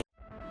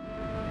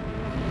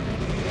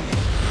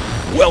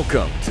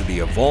Welcome to the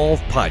Evolve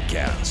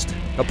Podcast,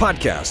 a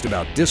podcast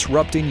about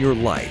disrupting your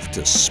life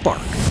to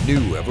spark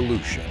new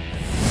evolution.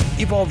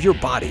 Evolve your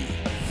body,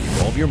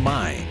 evolve your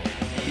mind,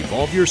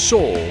 evolve your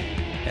soul,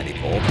 and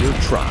evolve your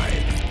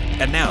tribe.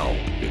 And now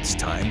it's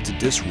time to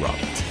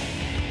disrupt.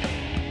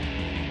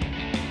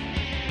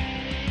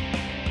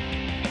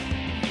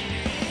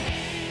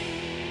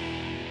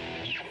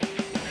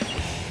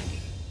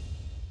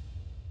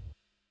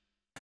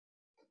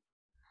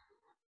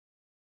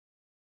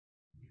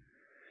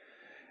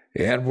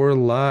 And we're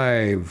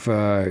live.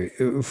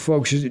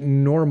 Folks,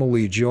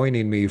 normally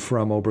joining me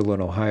from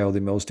Oberlin, Ohio,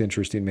 the most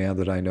interesting man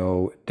that I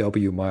know,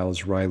 W.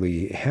 Miles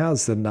Riley,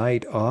 has the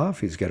night off.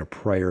 He's got a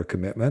prior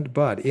commitment,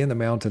 but in the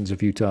mountains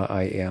of Utah,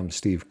 I am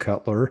Steve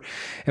Cutler,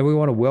 and we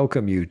want to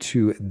welcome you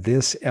to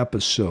this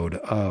episode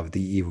of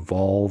the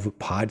Evolve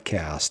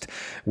Podcast.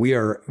 We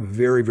are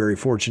very, very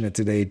fortunate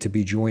today to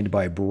be joined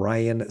by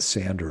Brian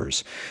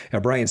Sanders. Now,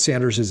 Brian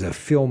Sanders is a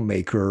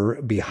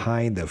filmmaker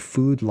behind the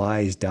Food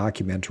Lies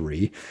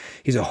documentary.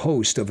 He's a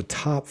host of a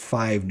top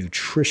 5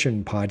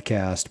 nutrition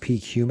podcast,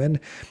 Peak Human,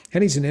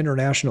 and he's an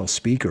international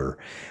speaker.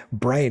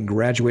 Brian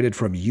graduated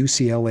from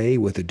UCLA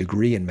with a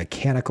degree in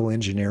mechanical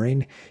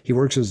engineering. He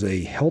works as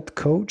a health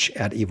coach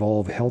at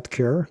Evolve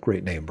Healthcare,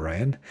 great name,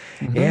 Brian,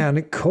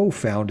 and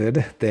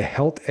co-founded the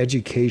health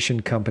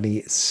education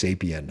company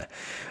Sapien.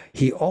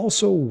 He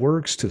also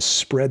works to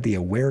spread the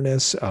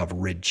awareness of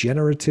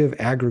regenerative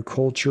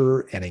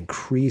agriculture and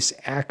increase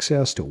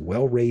access to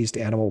well-raised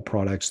animal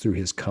products through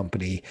his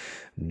company,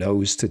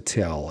 Nose to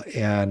Tell.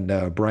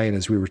 And Brian,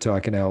 as we were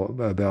talking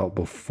about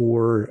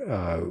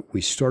before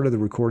we started the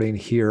recording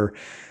here,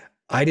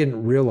 I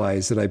didn't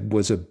realize that I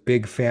was a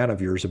big fan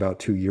of yours about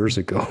 2 years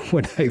ago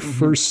when I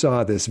first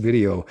saw this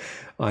video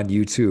on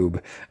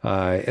YouTube.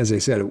 As I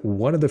said,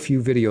 one of the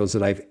few videos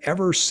that I've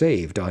ever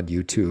saved on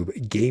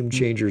YouTube, Game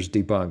Changers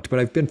Debunked. But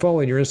I've been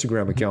following your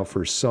Instagram account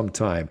for some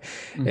time,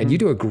 and you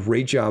do a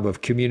great job of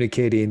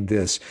communicating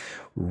this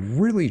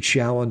really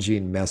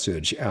challenging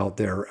message out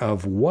there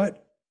of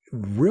what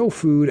real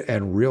food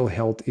and real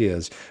health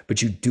is,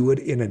 but you do it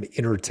in an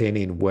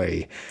entertaining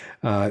way.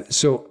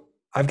 So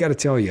I've got to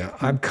tell you,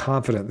 I'm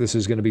confident this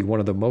is going to be one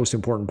of the most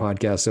important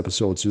podcast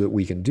episodes that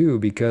we can do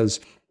because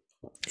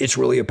it's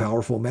really a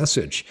powerful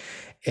message.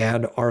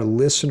 And our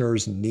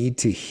listeners need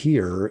to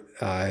hear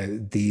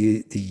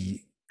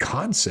the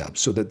concept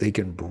so that they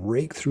can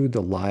break through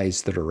the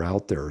lies that are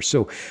out there.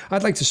 So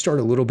I'd like to start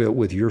a little bit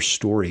with your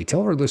story.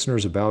 Tell our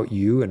listeners about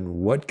you and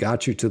what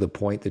got you to the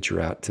point that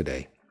you're at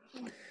today.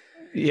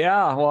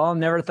 Yeah, well,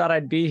 never thought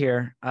I'd be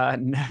here.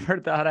 Never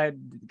thought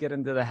I'd get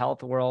into the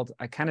health world.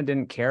 I kind of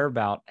didn't care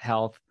about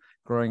health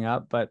growing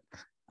up, but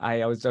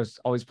I was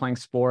always playing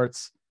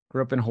sports,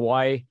 grew up in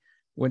Hawaii,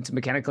 went to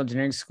mechanical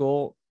engineering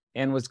school,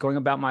 and was going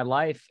about my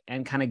life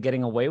and kind of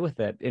getting away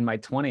with it in my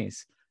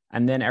 20s.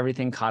 And then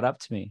everything caught up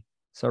to me.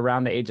 So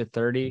around the age of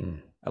 30,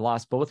 I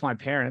lost both my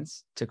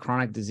parents to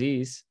chronic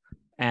disease.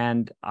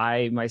 And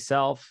I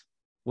myself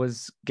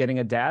was getting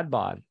a dad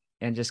bod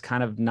and just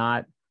kind of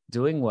not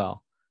doing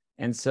well.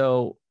 And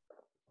so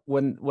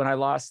when I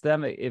lost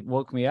them, it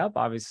woke me up,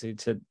 obviously,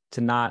 to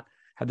not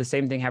have the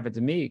same thing happen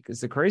to me. Because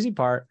the crazy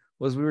part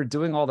was we were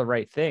doing all the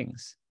right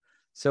things.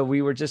 So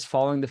we were just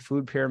following the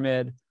food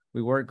pyramid.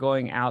 We weren't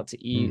going out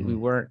to eat. We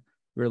were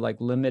like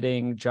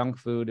limiting junk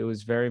food. It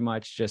was very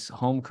much just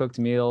home cooked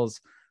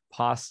meals,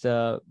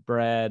 pasta,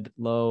 bread,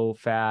 low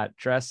fat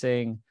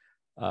dressing,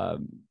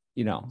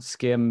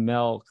 skim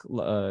milk,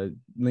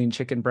 lean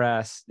chicken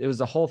breast. It was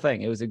the whole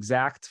thing. It was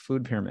exact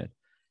food pyramid.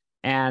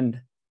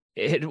 And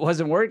it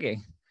wasn't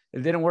working.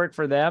 It didn't work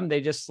for them. They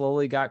just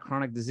slowly got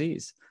chronic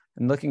disease.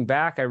 And looking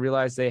back, I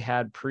realized they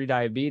had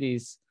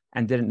pre-diabetes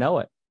and didn't know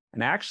it.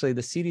 And actually,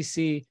 the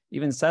CDC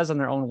even says on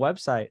their own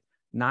website,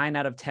 9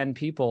 out of 10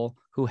 people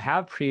who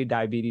have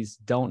pre-diabetes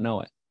don't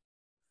know it.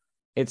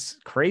 It's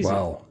crazy.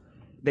 Wow.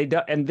 They do,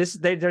 and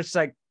they just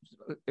like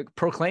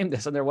proclaim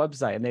this on their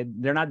website,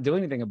 and they're not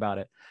doing anything about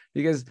it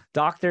because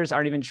doctors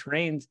aren't even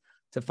trained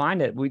to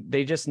find it.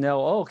 They just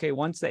know, okay,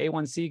 once the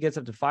A1C gets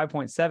up to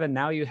 5.7,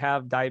 now you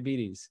have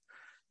diabetes,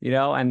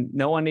 and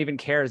no one even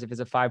cares if it's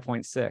a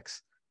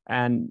 5.6.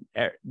 And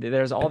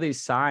there's all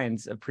these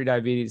signs of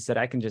prediabetes that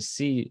I can just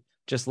see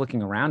just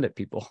looking around at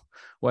people,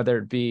 whether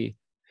it be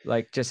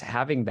like just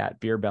having that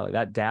beer belly,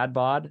 that dad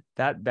bod,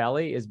 that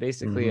belly is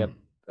basically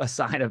a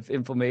sign of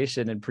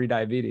inflammation and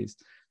prediabetes.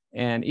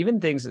 And even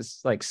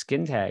things like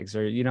skin tags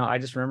or, I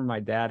just remember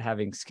my dad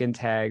having skin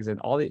tags and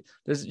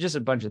there's just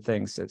a bunch of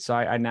things. So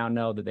I now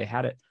know that they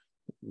had it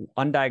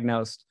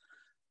undiagnosed,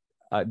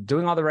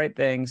 doing all the right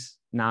things,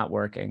 not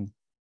working.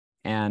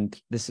 And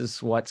this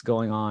is what's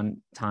going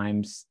on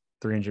times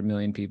 300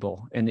 million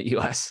people in the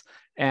US.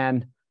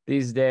 And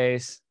these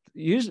days,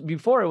 usually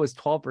before it was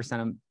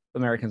 12% of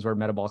Americans were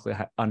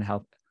metabolically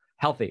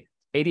healthy.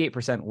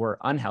 88% were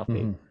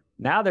unhealthy.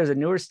 Now there's a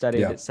newer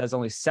study that says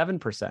only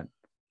 7%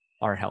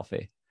 are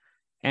healthy.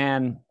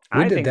 And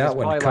when I did think that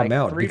one come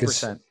out?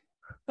 3%.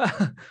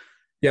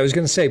 Yeah, I was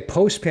going to say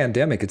post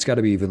pandemic, it's got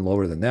to be even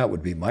lower than that,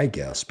 would be my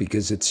guess,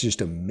 because it's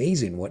just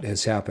amazing what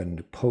has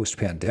happened post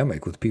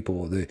pandemic with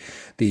people.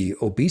 The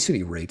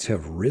obesity rates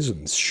have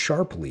risen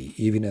sharply,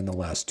 even in the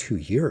last 2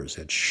 years.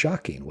 It's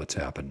shocking what's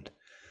happened.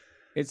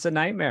 It's a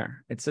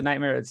nightmare. It's a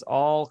nightmare. It's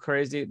all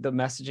crazy. The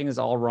messaging is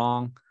all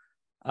wrong.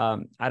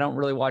 I don't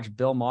really watch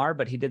Bill Maher,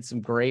 but he did some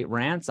great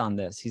rants on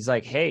this. He's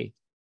like, hey,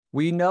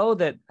 we know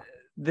that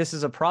this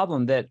is a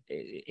problem, that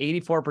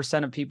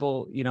 84% of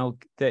people,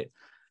 that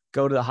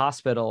go to the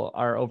hospital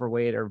are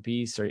overweight or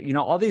obese, or,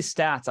 all these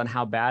stats on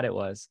how bad it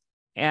was.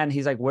 And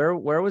he's like, where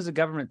was the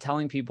government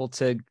telling people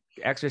to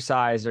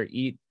exercise or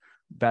eat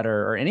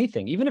better or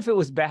anything? Even if it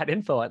was bad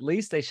info, at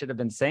least they should have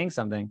been saying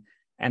something,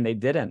 and they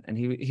didn't. And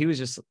he was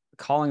just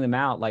calling them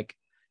out like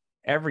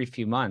every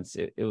few months.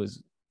 It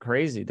was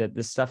crazy that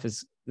this stuff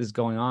is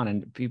going on,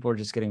 and people are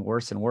just getting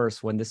worse and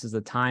worse when this is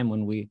the time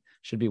when we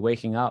should be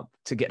waking up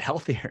to get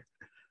healthier.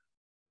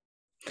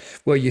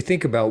 Well, you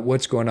think about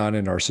what's going on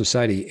in our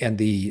society, and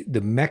the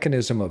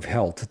mechanism of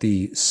health,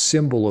 the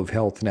symbol of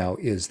health now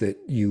is that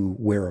you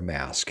wear a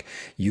mask.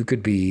 You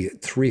could be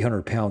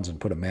 300 pounds and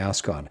put a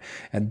mask on.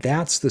 And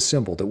that's the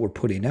symbol that we're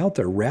putting out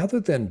there, rather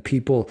than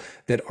people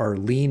that are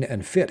lean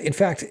and fit. In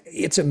fact,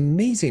 it's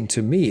amazing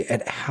to me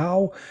at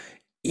how,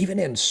 even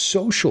in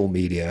social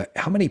media,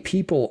 how many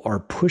people are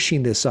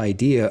pushing this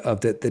idea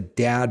of that the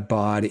dad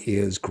bod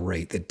is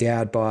great. The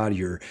dad bod,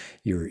 you're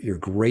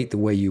great the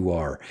way you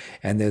are.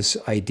 And this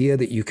idea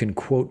that you can,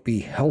 quote,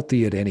 be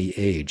healthy at any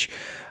age.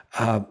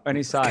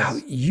 Any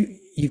size. God,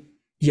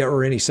 yeah,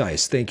 or any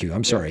size. Thank you.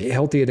 I'm sorry.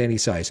 Healthy at any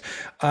size.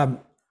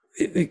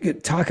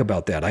 Talk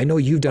about that. I know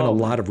you've done a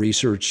lot of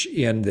research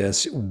in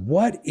this.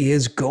 What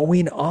is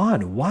going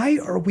on? Why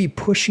are we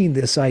pushing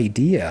this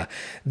idea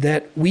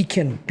that we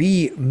can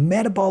be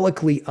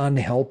metabolically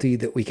unhealthy,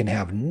 that we can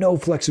have no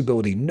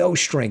flexibility, no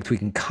strength, we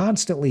can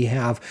constantly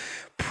have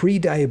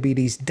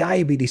pre-diabetes,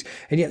 diabetes,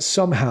 and yet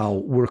somehow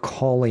we're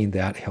calling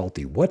that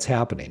healthy? What's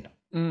happening?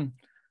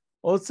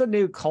 Well, it's a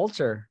new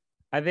culture.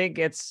 I think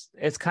it's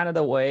kind of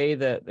the way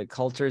that the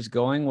culture is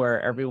going,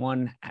 where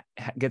everyone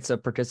gets a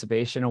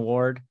participation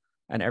award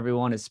and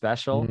everyone is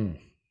special.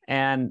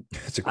 And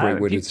it's a great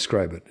way to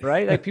describe it,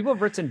 right? Like, people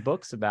have written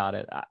books about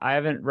it. I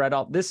haven't read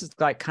all this. Is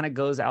like kind of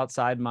goes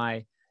outside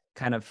my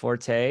kind of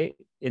forte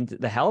into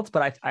the health,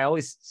 but I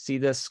always see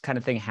this kind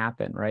of thing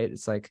happen, right?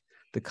 It's like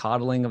The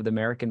Coddling of the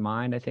American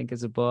Mind, I think,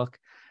 is a book,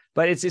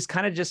 but it's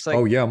kind of just like,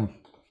 oh yeah,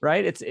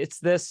 right? It's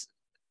this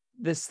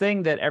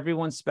thing that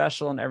everyone's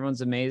special and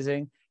everyone's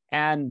amazing.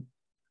 And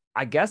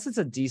I guess it's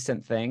a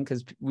decent thing,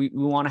 because we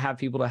want to have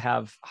people to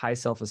have high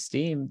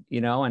self-esteem,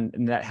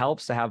 and that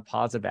helps to have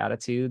positive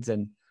attitudes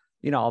and,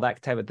 all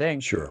that type of thing.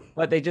 Sure.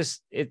 But they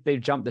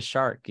jumped the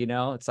shark,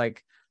 it's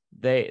like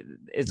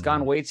it's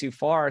gone way too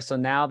far. So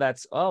now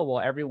that's, oh,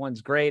 well,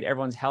 everyone's great.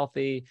 Everyone's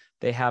healthy.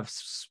 They have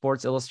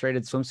Sports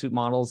Illustrated swimsuit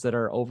models that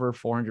are over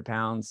 400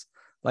 pounds,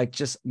 like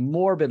just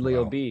morbidly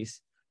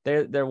obese.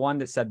 They're one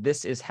that said,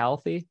 this is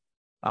healthy.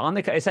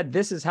 It said,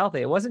 this is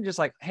healthy. It wasn't just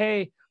like,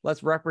 hey,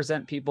 let's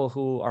represent people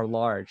who are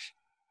large.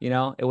 They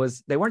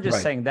weren't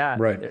just saying that,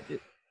 right?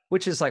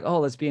 Which is like, oh,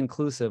 let's be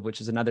inclusive,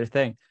 which is another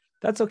thing.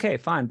 That's okay,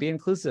 fine, be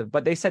inclusive.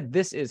 But they said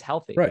this is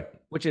healthy, right?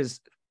 Which is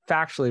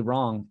factually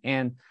wrong.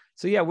 And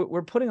so, yeah,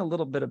 we're putting a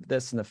little bit of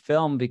this in the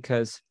film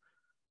because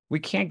we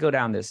can't go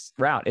down this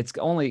route. It's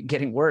only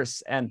getting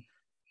worse. And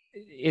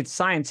it's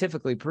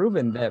scientifically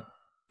proven that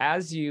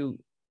as you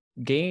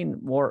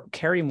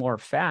carry more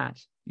fat,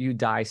 you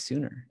die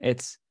sooner.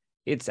 It's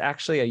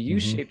actually a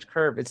U-shaped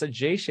curve. It's a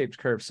J-shaped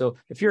curve. So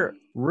if you're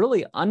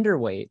really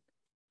underweight,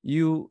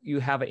 you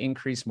have an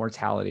increased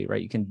mortality,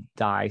 right? You can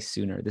die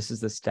sooner. This is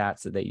the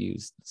stats that they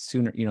use.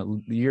 Sooner,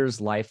 years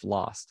life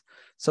lost.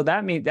 So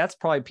that's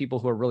probably people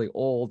who are really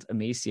old,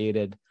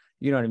 emaciated.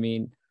 You know what I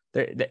mean?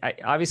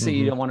 Obviously,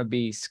 you don't want to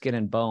be skin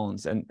and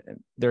bones, and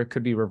there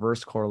could be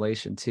reverse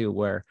correlation too,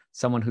 where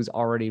someone who's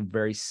already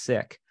very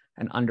sick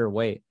and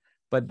underweight.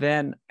 But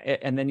then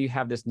you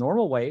have this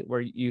normal weight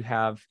where you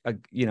have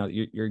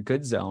your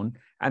good zone,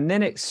 and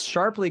then it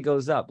sharply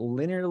goes up,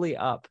 linearly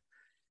up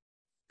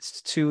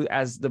to,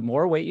 as the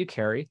more weight you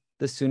carry,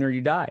 the sooner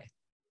you die.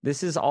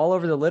 This is all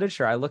over the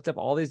literature. I looked up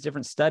all these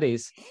different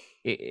studies.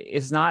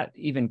 It's not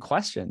even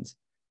questions.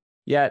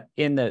 Yet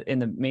in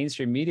the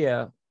mainstream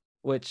media,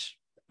 which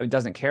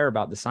doesn't care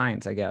about the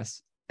science, I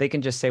guess, they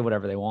can just say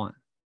whatever they want.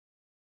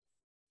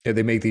 Yeah,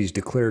 they make these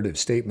declarative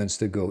statements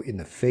that go in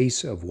the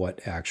face of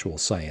what actual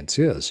science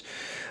is.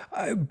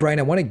 Brian,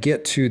 I want to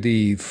get to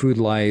the food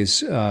lies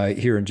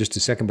here in just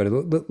a second,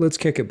 but let's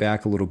kick it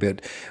back a little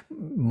bit.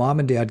 Mom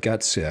and dad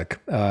got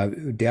sick.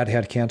 Dad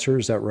had cancer,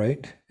 is that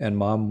right? And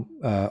mom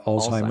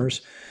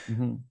Alzheimer's.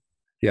 Mm-hmm.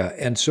 Yeah,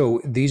 and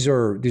so these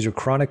are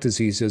chronic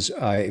diseases.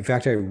 In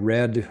fact, I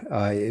read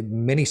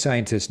many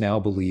scientists now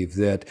believe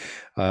that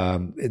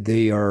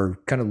they are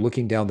kind of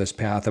looking down this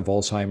path of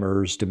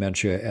Alzheimer's,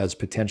 dementia, as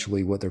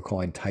potentially what they're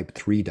calling type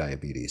 3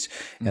 diabetes,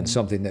 and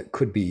something that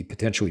could be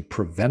potentially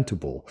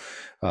preventable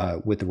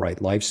with the right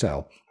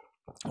lifestyle.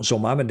 So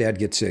mom and dad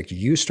get sick.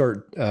 You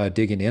start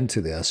digging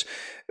into this.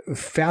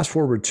 Fast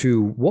forward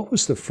to, what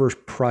was the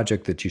first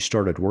project that you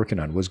started working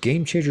on? Was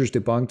Game Changers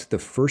Debunked the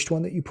first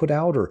one that you put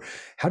out, or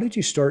how did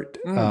you start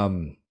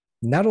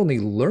not only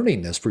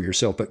learning this for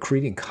yourself, but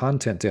creating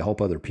content to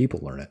help other people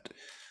learn it?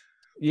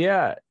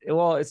 Yeah.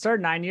 Well, it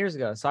started 9 years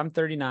ago. So I'm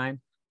 39.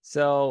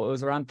 So it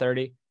was around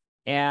 30.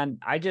 And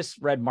I just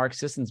read Mark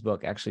Sisson's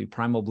book, actually,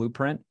 Primal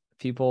Blueprint.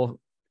 People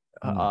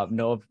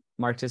know of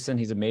Mark Sisson.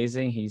 He's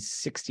amazing. He's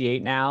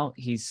 68 now.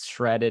 He's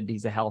shredded.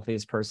 He's the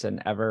healthiest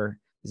person ever.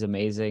 He's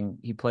amazing.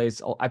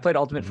 I played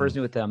Ultimate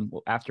Frisbee with him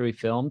after we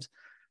filmed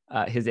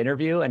his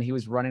interview, and he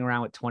was running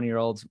around with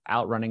 20-year-olds,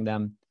 outrunning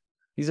them.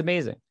 He's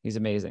amazing. He's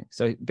amazing.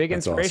 So big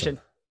That's inspiration.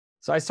 awesome.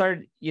 So I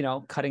started,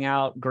 cutting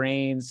out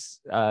grains,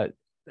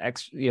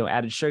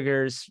 added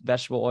sugars,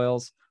 vegetable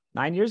oils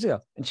 9 years ago,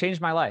 and changed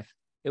my life.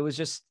 It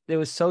was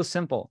so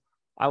simple.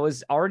 I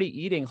was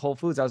already eating whole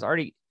foods. I was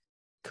already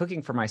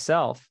cooking for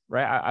myself,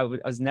 right? I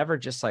was never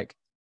just like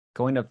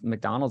going to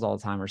McDonald's all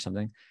the time or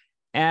something.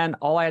 And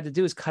all I had to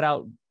do is cut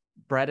out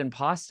bread and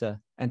pasta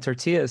and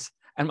tortillas,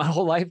 and my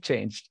whole life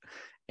changed.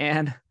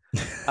 And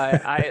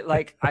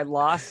I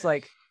lost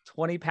like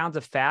 20 pounds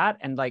of fat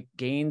and like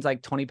gained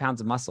like 20 pounds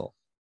of muscle,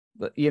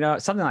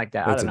 something like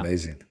that. That's I don't know.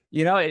 amazing.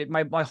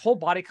 My whole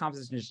body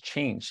composition just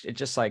changed. It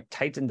just like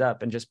tightened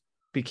up and just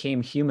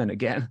became human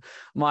again.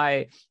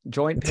 My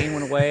joint pain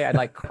went away. I had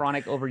like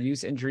chronic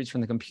overuse injuries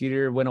from the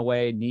computer went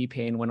away. Knee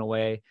pain went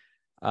away.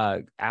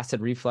 Acid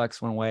reflux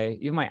went away.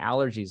 Even my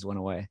allergies went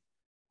away.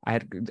 I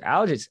had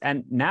allergies.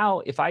 And now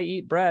if I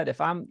eat bread,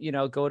 if I'm,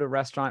 go to a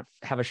restaurant,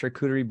 have a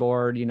charcuterie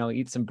board,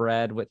 eat some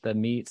bread with the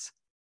meats,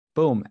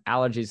 boom,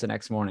 allergies the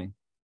next morning.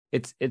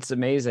 It's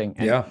amazing.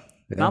 And Yeah.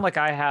 not like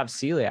I have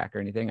celiac or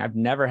anything. I've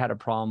never had a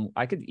problem.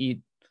 I could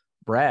eat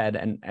bread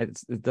and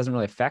it doesn't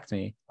really affect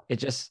me. It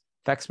just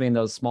affects me in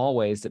those small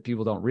ways that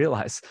people don't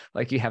realize,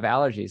 like you have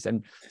allergies.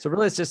 And so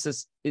really it's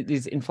just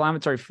these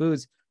inflammatory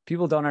foods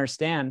people don't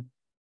understand,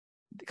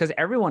 because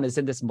everyone is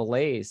in this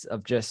malaise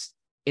of just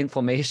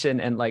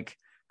inflammation and like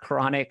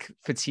chronic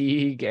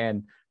fatigue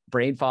and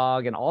brain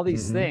fog and all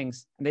these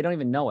things, and they don't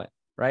even know it,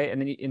 right?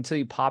 And then until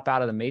you pop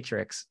out of the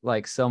matrix,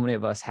 like so many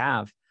of us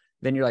have,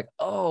 then you're like,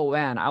 oh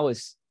man, I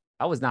was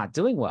not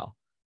doing well.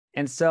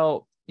 And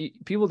so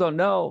people don't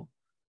know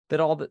that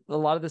a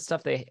lot of the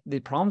stuff the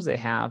problems they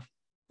have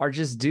are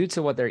just due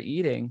to what they're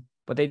eating,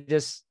 but they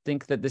just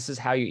think that this is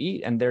how you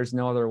eat and there's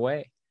no other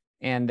way.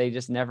 And they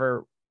just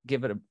never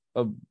give it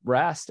a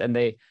rest, and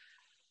they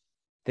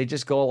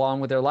just go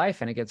along with their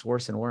life, and it gets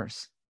worse and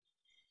worse.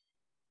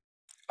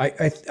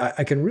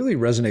 I can really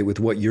resonate with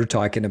what you're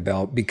talking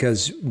about,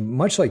 because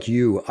much like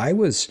you, I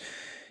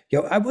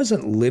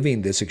wasn't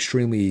living this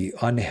extremely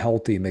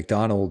unhealthy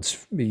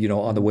McDonald's,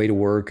 on the way to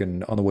work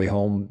and on the way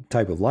home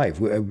type of life.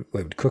 I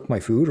would cook my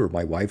food, or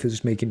my wife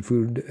is making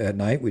food at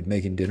night. We'd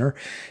making dinner.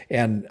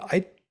 And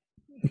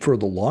for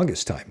the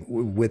longest time,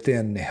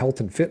 within health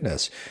and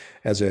fitness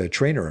as a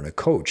trainer and a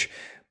coach,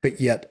 but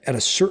yet at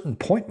a certain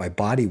point, my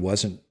body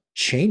wasn't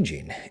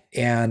changing.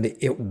 And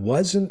it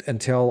wasn't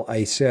until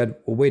I said,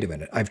 well, wait a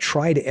minute, I've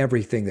tried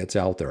everything that's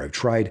out there. I've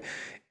tried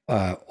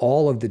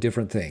all of the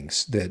different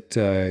things that,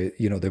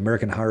 the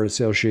American Heart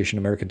Association,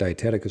 American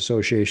Dietetic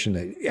Association,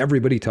 that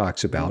everybody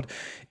talks about,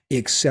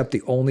 except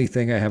the only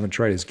thing I haven't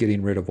tried is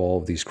getting rid of all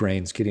of these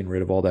grains, getting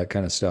rid of all that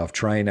kind of stuff,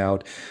 trying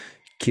out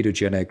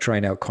ketogenic,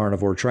 trying out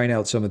carnivore, trying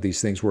out some of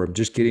these things where I'm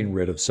just getting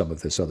rid of some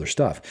of this other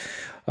stuff.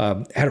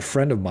 I had a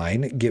friend of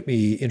mine get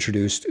me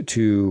introduced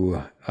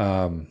to,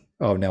 now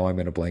I'm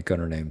going to blank on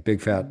her name,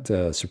 Big Fat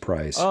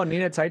Surprise. Oh,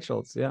 Nina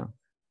Teicholz. Yeah.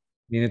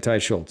 Nina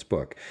Teicholz's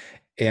book.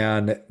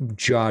 And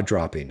jaw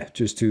dropping.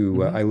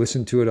 I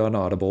listened to it on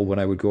Audible when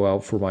I would go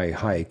out for my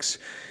hikes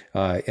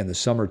in the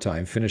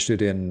summertime, finished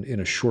it in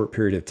a short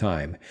period of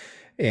time,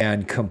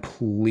 and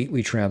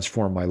completely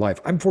transformed my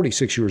life. I'm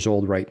 46 years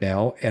old right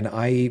now, and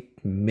I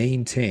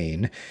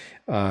maintain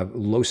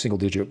low single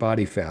digit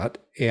body fat,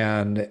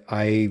 and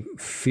I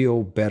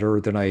feel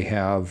better than I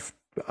have.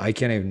 I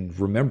can't even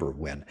remember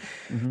when.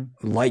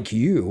 Like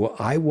you,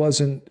 I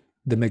wasn't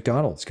the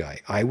McDonald's guy.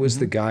 I was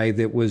the guy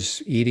that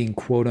was eating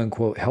quote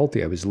unquote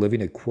healthy. I was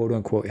living a quote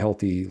unquote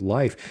healthy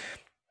life.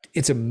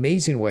 It's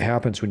amazing what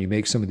happens when you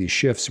make some of these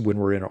shifts when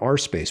we're in our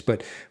space.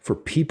 But for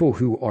people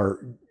who are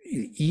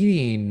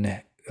eating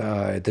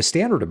the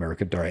standard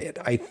American diet,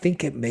 I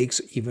think it makes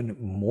even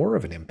more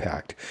of an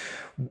impact.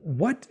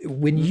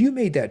 When you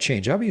made that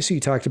change, obviously you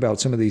talked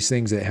about some of these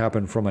things that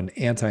happen from an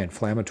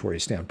anti-inflammatory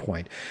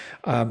standpoint.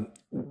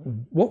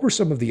 What were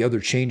some of the other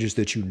changes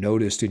that you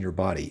noticed in your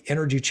body?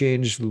 Energy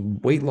change,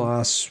 weight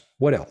loss,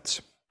 what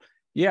else?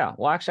 Yeah.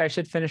 Well, actually, I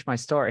should finish my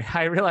story.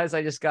 I realized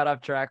I just got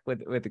off track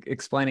with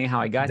explaining how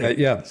I got here.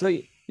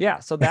 Yeah.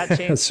 So that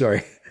changed.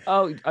 Sorry.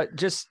 Oh,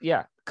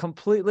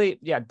 completely.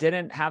 Yeah.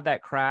 Didn't have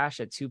that crash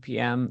at 2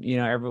 p.m.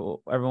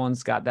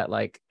 Everyone's got that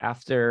like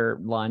after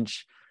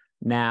lunch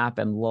nap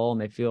and lull and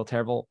they feel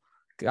terrible.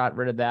 Got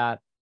rid of that.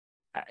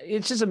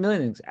 It's just a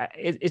million things.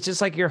 It's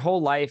just like your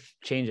whole life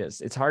changes.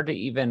 It's hard to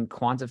even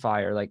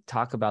quantify or like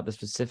talk about the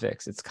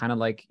specifics. It's kind of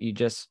like you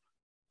just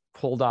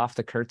pulled off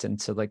the curtain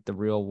to like the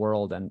real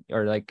world, and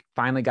or like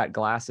finally got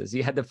glasses.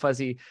 You had the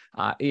fuzzy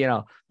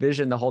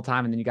vision the whole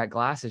time, and then you got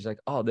glasses, like,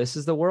 oh, this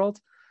is the world.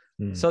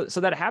 So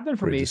that happened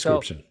for Great me.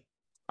 description.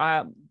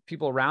 So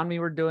people around me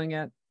were doing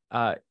it.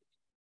 I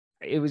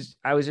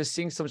was just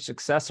seeing so much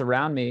success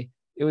around me.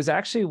 It was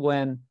actually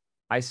when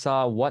I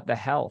saw What the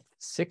Health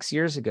 6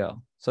 years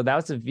ago. So that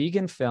was a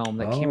vegan film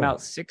that came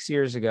out 6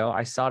 years ago.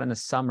 I saw it in the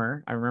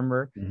summer. I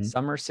remember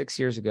summer 6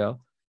 years ago.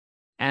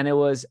 And it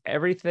was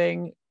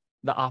everything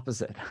the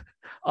opposite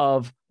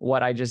of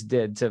what I just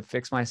did to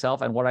fix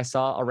myself and what I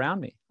saw around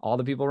me, all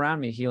the people around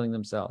me healing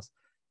themselves.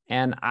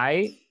 And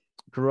I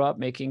grew up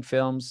making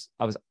films.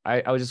 I was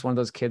just one of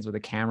those kids with a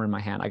camera in my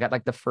hand. I got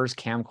like the first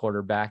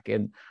camcorder back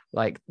in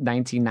like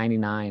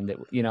 1999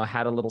 that,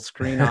 had a little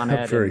screen on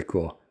it. Very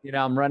cool.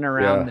 I'm running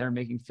around there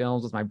making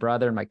films with my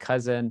brother and my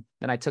cousin.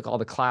 Then I took all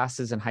the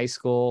classes in high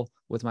school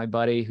with my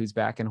buddy who's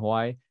back in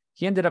Hawaii.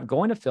 He ended up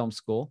going to film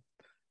school,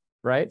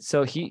 right?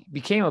 So he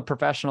became a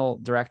professional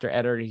director,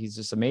 editor. He's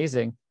just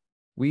amazing.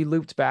 We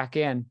looped back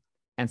in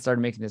and started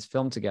making this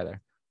film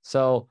together.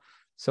 So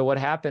what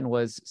happened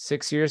was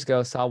 6 years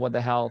ago, saw What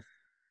the Health.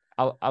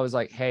 I was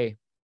like, hey,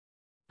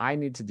 I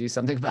need to do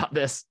something about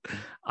this.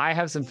 I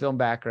have some film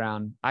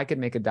background. I could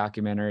make a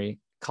documentary.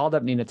 Called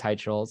up Nina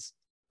Teicholz.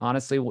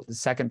 Honestly, the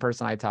second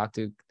person I talked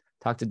to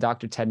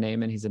Dr. Ted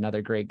Naiman. He's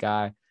another great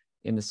guy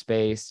in the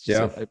space. He's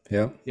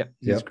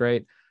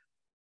great.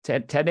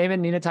 Ted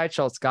Naiman, Nina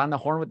Teicholz got on the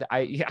horn with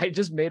I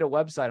just made a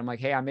website. I'm like,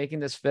 hey, I'm making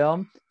this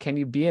film. Can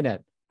you be in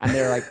it? And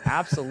they're like,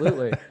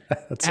 absolutely.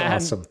 That's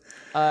awesome.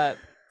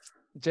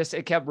 Just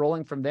it kept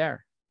rolling from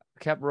there.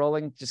 Kept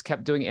rolling, just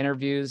kept doing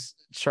interviews,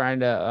 trying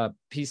to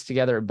piece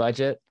together a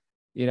budget,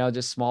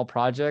 just small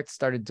projects.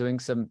 Started doing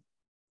some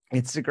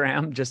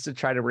Instagram just to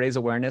try to raise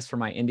awareness for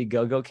my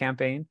Indiegogo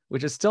campaign,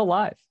 which is still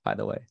live, by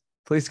the way.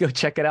 Please go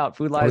check it out,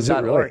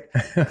 foodlives.org.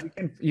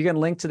 You can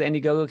link to the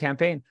Indiegogo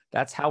campaign.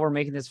 That's how we're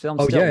making this film.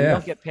 We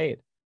don't get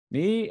paid.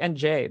 Me and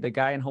Jay, the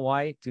guy in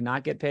Hawaii, do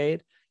not get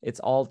paid. It's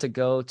all to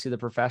go to the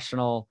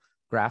professional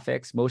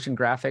graphics, motion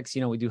graphics.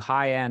 We do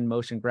high-end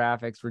motion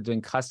graphics. We're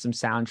doing custom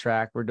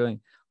soundtrack. We're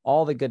doing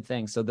all the good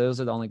things. So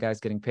those are the only guys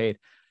getting paid.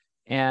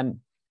 And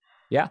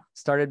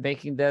started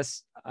making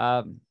this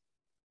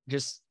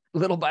just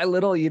little by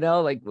little,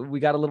 like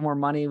we got a little more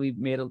money. We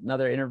made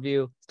another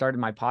interview, started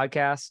my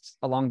podcast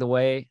along the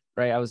way,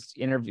 right? I was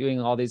interviewing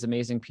all these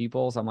amazing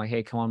people. So I'm like,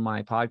 hey, come on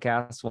my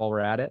podcast while we're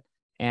at it.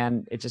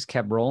 And it just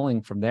kept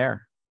rolling from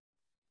there.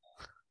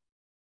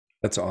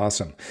 That's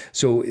awesome.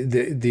 So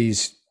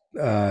the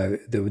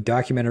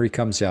documentary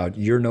comes out,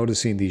 you're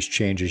noticing these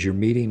changes, you're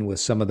meeting with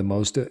some of the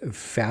most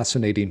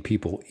fascinating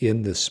people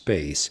in the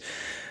space.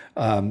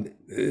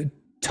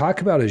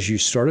 Talk about, as you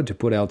started to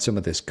put out some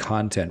of this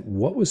content,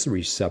 what was the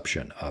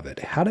reception of it?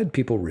 How did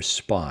people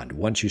respond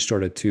once you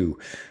started to,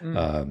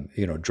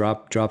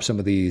 drop some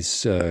of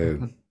these,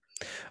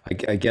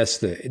 I guess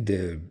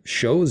the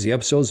shows, the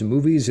episodes, the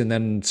movies, and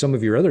then some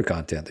of your other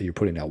content that you're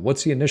putting out?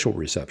 What's the initial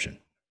reception?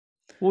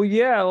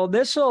 Well,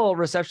 initial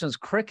reception was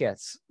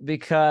crickets,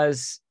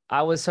 because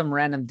I was some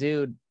random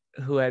dude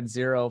who had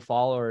 0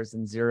 followers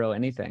and 0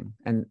 anything.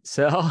 And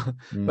so,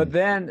 but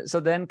then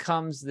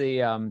comes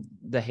the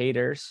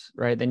haters,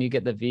 right? Then you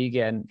get the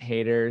vegan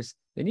haters.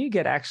 Then you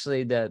get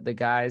actually the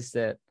guys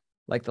that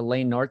like the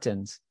Layne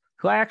Nortons,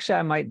 who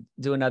I might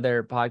do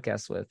another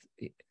podcast with.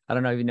 I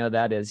don't know if you know who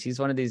that is. He's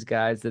one of these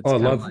guys that's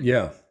count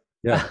your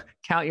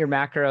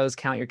macros,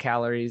 count your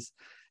calories.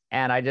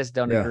 And I just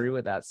don't agree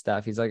with that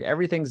stuff. He's like,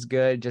 everything's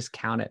good, just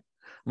count it.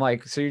 I'm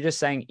like, so you're just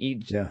saying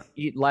eat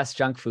less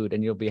junk food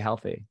and you'll be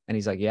healthy? And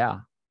he's like, yeah.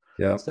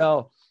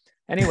 So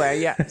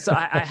anyway, so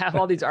I have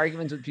all these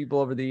arguments with people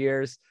over the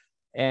years,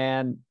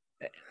 and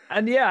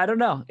I don't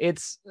know.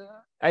 It's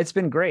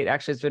been great.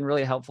 Actually, it's been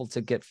really helpful to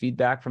get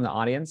feedback from the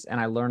audience,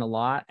 and I learn a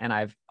lot, and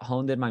I've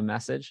honed in my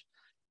message.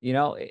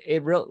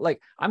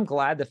 I'm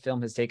glad the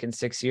film has taken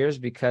 6 years,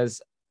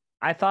 because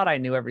I thought I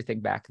knew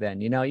everything back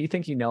then. You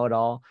think you know it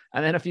all.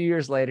 And then a few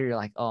years later, you're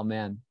like, oh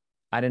man,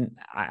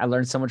 I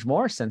learned so much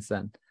more since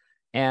then.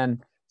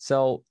 And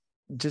so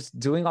just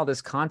doing all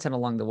this content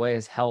along the way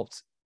has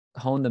helped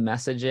hone the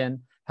message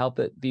in, help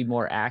it be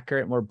more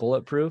accurate, more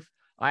bulletproof.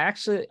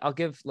 I'll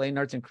give Layne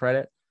Norton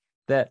credit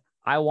that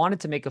I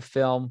wanted to make a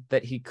film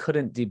that he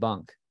couldn't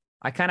debunk.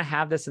 I kind of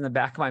have this in the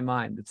back of my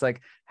mind. It's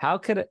like, how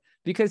could it,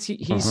 because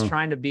he's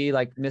trying to be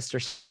like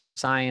Mr.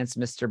 Science,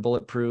 Mr.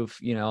 Bulletproof,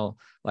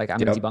 like I'm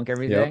gonna debunk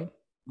everything.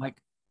 Like,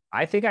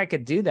 I think I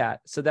could do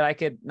that, so that I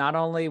could not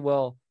only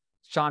will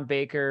Sean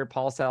Baker,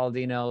 Paul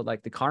Saladino,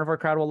 like the carnivore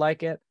crowd will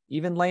like it,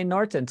 even Layne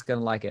Norton's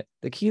gonna like it.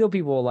 The keto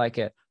people will like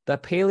it. The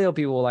paleo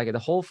people will like it. The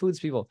Whole Foods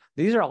people.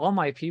 These are all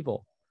my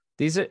people.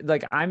 These are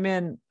like,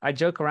 I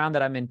joke around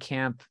that I'm in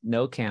camp,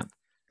 no camp,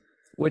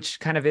 which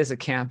kind of is a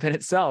camp in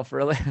itself,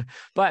 really.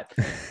 But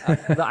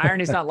the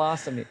irony is not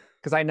lost on me,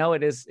 because I know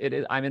it is.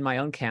 I'm in my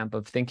own camp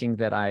of thinking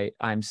that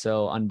I'm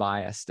so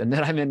unbiased, and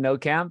that I'm in no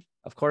camp.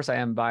 Of course, I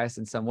am biased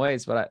in some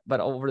ways, but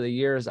over the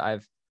years,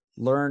 I've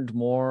learned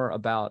more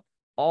about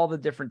all the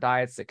different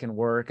diets that can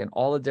work and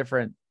all the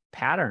different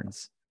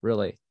patterns,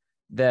 really,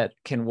 that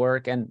can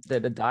work, and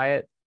that the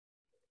diet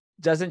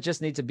doesn't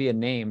just need to be a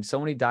name. So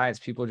many diets,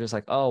 people are just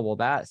like, oh, well,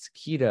 that's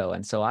keto,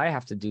 and so I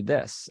have to do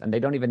this. And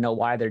they don't even know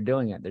why they're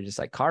doing it. They're just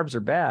like, carbs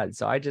are bad.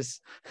 So I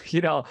just,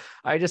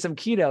 I just am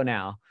keto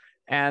now.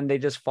 And they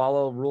just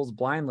follow rules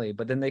blindly.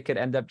 But then they could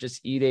end up just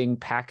eating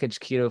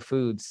packaged keto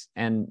foods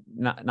and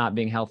not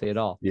being healthy at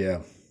all. Yeah.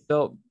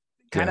 So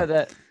kind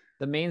Yeah. of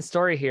the main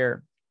story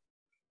here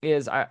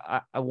is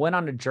I went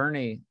on a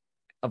journey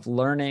of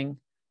learning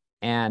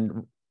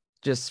and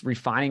just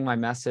refining my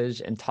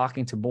message and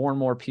talking to more and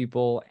more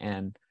people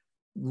and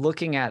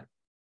looking at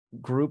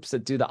groups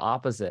that do the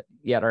opposite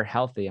yet are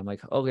healthy. I'm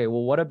like, okay,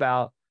 well, what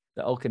about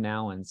the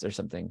Okinawans or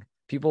something?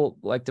 People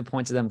like to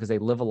point to them because they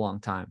live a long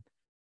time,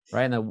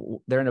 right? And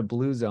they're in a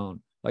blue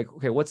zone. Like,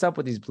 okay, what's up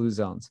with these blue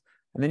zones?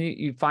 And then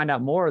you find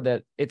out more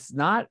that it's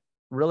not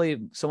really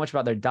so much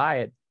about their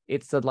diet.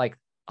 It's the like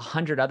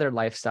 100 other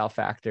lifestyle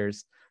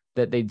factors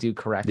that they do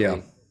correctly. Yeah.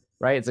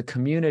 Right? It's a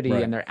community,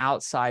 Right. and they're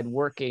outside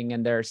working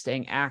and they're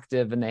staying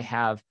active and they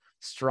have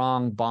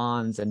strong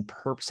bonds and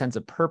sense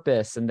of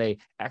purpose, and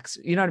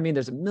you know what I mean?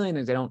 There's a million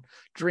things. They don't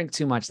drink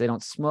too much. They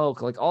don't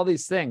smoke, like all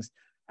these things.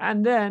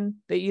 And then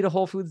they eat a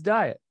whole foods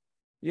diet,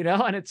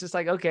 and it's just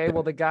like, okay,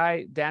 well, the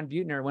guy, Dan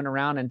Buettner, went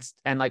around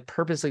and like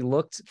purposely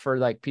looked for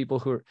like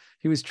people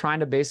he was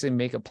trying to basically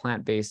make a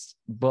plant-based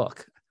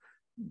book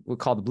we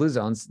call the Blue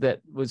Zones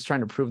that was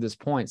trying to prove this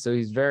point. So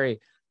he's very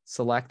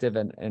selective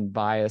and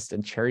biased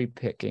and cherry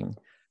picking.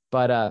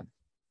 But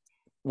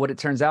what it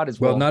turns out is,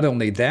 well, not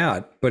only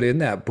that, but in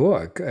that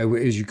book,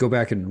 as you go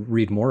back and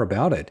read more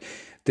about it,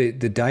 the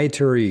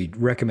dietary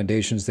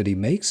recommendations that he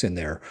makes in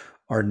there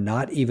are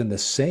not even the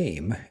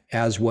same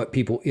as what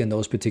people in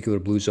those particular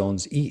blue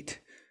zones eat,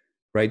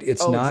 right?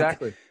 It's not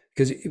exactly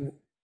because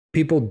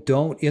people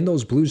don't in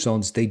those blue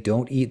zones, they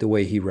don't eat the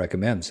way he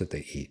recommends that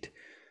they eat,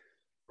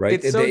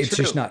 right? It's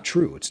just not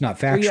true. It's not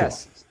factual. Well,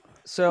 yes.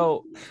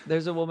 So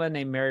there's a woman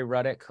named Mary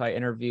Ruddick who I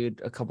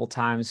interviewed a couple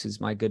times, who's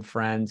my good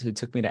friend, who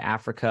took me to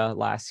Africa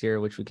last year,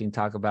 which we can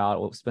talk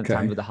about. We spent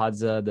time with the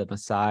Hadza, the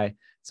Maasai,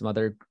 some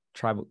other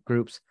tribal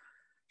groups.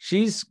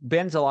 She's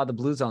been to a lot of the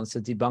blue zones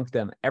to debunk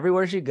them.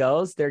 Everywhere she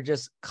goes, they're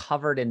just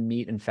covered in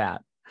meat and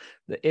fat.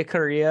 The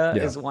Ikaria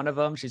is one of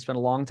them. She spent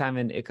a long time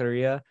in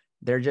Ikaria.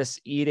 They're just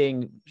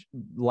eating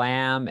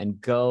lamb and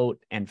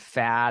goat and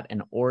fat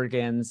and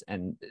organs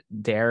and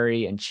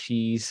dairy and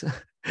cheese.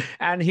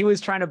 And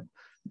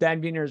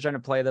Dan Buettner was trying to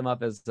play them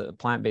up as a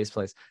plant-based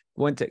place.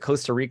 Went to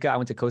Costa Rica. I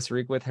went to Costa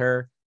Rica with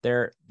her.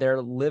 They're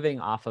living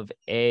off of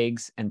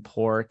eggs and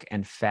pork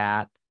and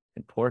fat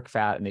and pork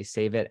fat, and they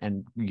save it,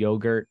 and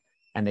yogurt,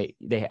 and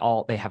they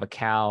have a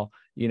cow,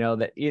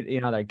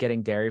 they're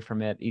getting dairy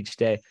from it each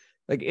day.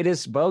 Like, it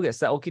is bogus.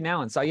 The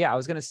Okinawans. So yeah, I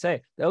was going to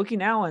say the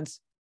Okinawans,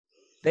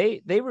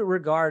 they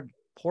regard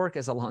pork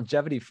as a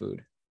longevity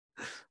food.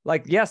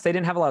 Like, yes, they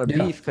didn't have a lot of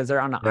beef because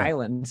they're on an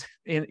island,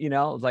 they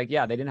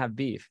didn't have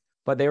beef,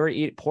 but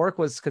pork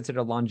was considered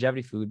a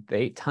longevity food.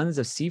 They ate tons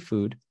of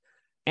seafood,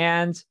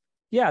 and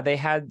they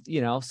had,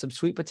 some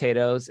sweet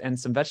potatoes and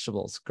some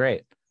vegetables.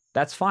 Great.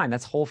 That's fine.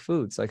 That's whole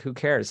foods. Like, who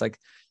cares? Like,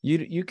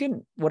 you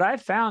can, what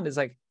I've found is,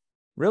 like,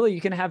 really,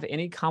 you can have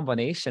any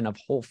combination of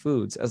whole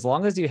foods. As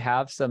long as you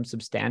have some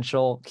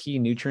substantial key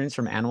nutrients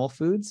from animal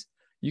foods,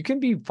 you can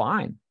be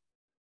fine.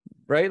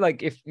 Right?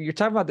 Like, if you're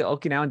talking about the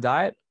Okinawan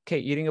diet, okay,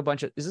 eating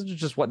this is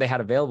just what they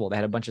had available. They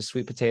had a bunch of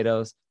sweet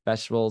potatoes,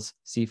 vegetables,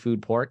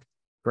 seafood, pork.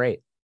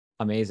 Great.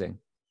 Amazing.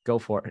 Go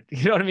for it.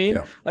 You know what I mean?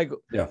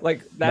 Yeah.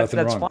 Like that's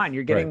fine.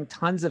 You're getting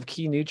tons of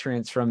key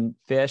nutrients from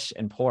fish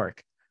and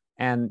pork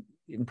and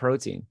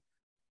protein.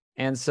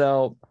 And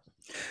so,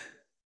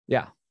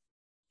 yeah.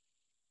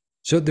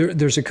 So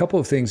there's a couple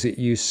of things that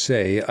you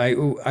say.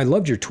 I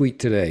loved your tweet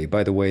today,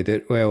 by the way. I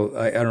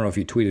don't know if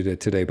you tweeted it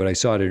today, but I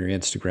saw it on your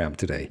Instagram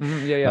today.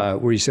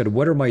 Where you said,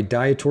 "What are my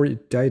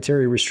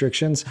dietary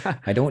restrictions?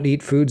 I don't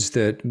eat foods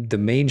that the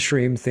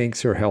mainstream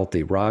thinks are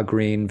healthy: raw,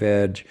 green,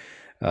 veg,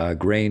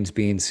 grains,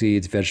 beans,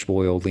 seeds, vegetable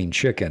oil, lean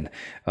chicken."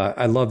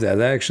 I love that.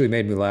 That actually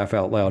made me laugh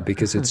out loud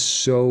because it's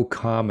so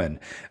common.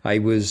 I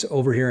was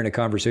overhearing a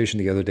conversation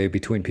the other day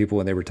between people,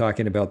 and they were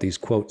talking about these,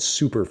 quote,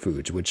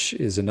 superfoods, which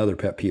is another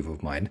pet peeve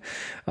of mine.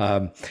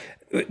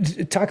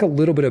 Talk a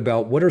little bit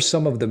about what are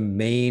some of the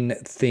main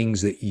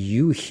things that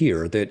you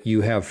hear that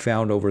you have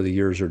found over the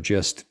years are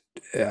just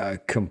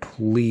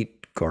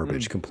complete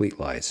garbage, complete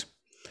lies.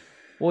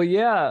 Well,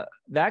 yeah,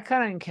 that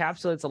kind of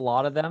encapsulates a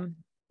lot of them.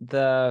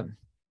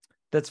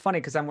 That's funny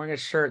because I'm wearing a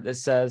shirt that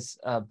says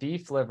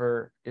beef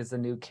liver is the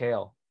new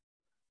kale.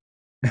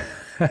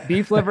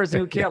 Beef liver is the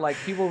new kale. Like,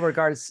 people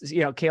regard,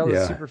 kale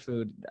as a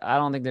superfood. I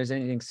don't think there's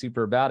anything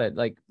super about it.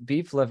 Like,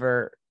 beef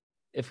liver,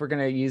 if we're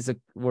going to use the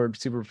word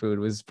superfood,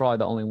 was probably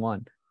the only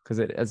one, because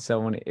it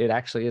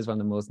actually is one of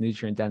the most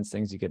nutrient dense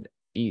things you could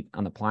eat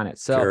on the planet.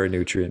 So very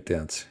nutrient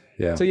dense.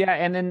 Yeah. So yeah,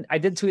 and then I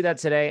did tweet that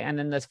today, and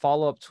then this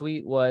follow-up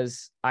tweet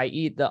was, I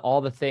eat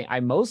I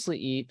mostly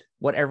eat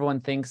what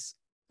everyone thinks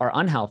are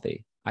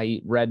unhealthy. I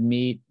eat red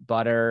meat,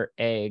 butter,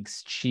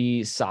 eggs,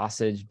 cheese,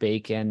 sausage,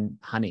 bacon,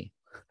 honey.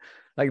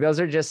 Like, those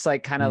are just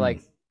like kind of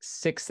like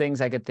 6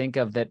 things I could think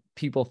of that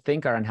people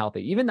think are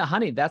unhealthy. Even the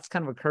honey, that's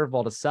kind of a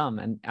curveball to some.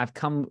 And I've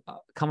come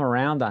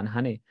around on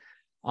honey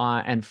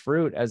and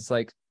fruit as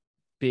like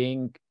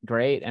being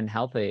great and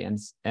healthy.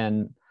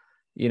 And,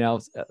 you know,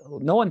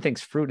 no one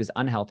thinks fruit is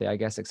unhealthy, I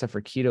guess, except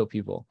for keto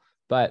people.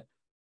 But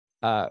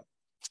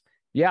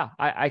yeah,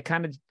 I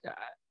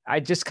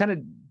just kind of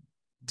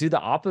do the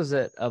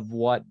opposite of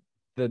what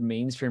the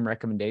mainstream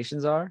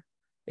recommendations are.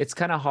 It's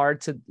kind of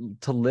hard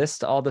to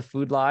list all the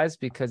food lies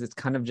because it's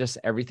kind of just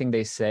everything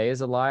they say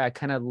is a lie. I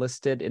kind of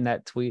listed in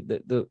that tweet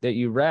that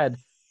you read,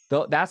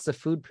 though, that's the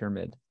food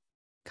pyramid,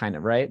 kind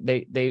of, right?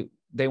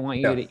 They want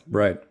you to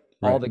eat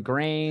all the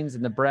grains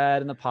and the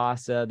bread and the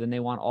pasta. Then they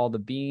want all the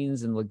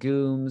beans and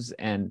legumes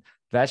and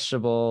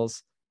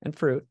vegetables and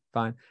fruit,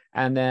 fine.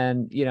 And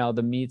then, you know,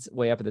 the meat's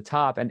way up at the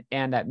top, and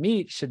that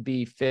meat should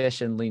be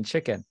fish and lean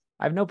chicken.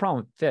 I have no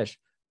problem with fish,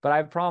 but I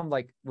have a problem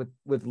like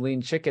with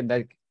lean chicken.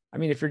 That, I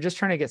mean, if you're just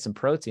trying to get some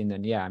protein,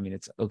 then yeah, I mean,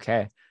 it's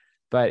okay.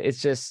 But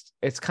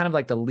it's kind of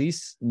like the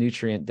least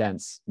nutrient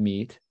dense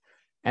meat.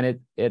 And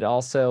it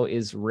also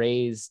is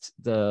raised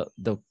the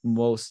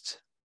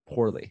most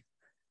poorly,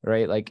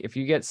 right? Like if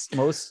you get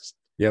most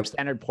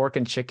standard pork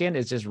and chicken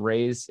is just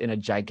raised in a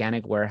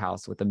gigantic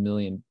warehouse with 1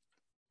 million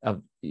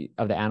of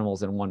the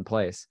animals in one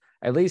place.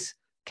 At least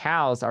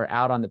cows are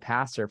out on the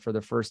pasture for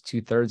the first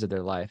 2/3 of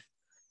their life.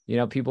 You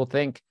know, people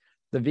think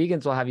the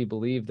vegans will have you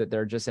believe that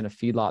they're just in a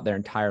feedlot their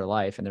entire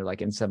life and they're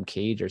like in some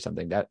cage or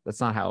something. That's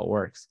not how it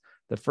works.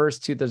 The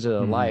first 2/3 of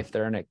their life,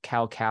 they're in a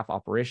cow-calf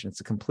operation.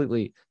 It's a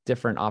completely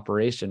different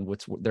operation,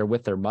 which they're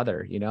with their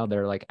mother, you know,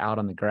 they're like out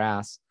on the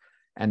grass.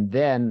 And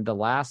then the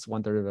last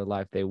 1/3 of their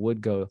life, they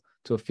would go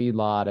to a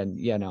feedlot and,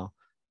 you know,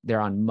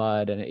 they're on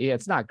mud and yeah,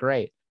 it's not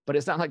great, but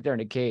it's not like they're in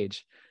a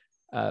cage.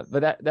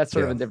 But that's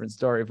sort of a different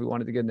story. If we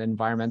wanted to get in the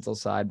environmental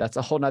side, that's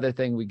a whole nother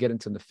thing we get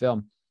into in the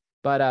film.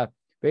 But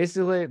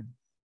basically,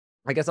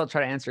 I guess I'll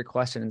try to answer your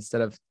question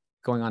instead of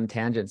going on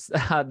tangents.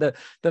 The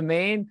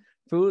main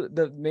food,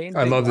 the main.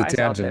 I love the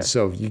tangents,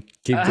 so you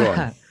keep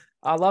going.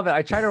 I love it.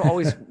 I try to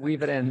always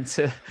weave it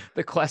into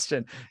the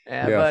question,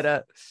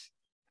 but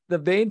the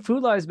main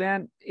food lies,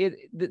 man.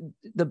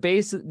 The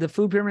base, the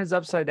food pyramid is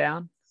upside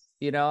down.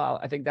 You know,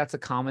 I think that's a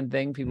common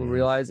thing. People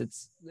realize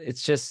it's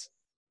just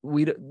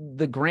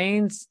the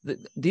grains,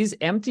 these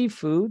empty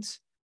foods.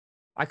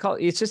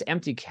 It's just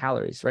empty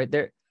calories, right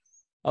there.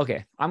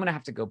 Okay, I'm going to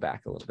have to go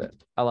back a little bit.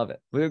 I love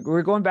it.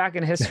 We're going back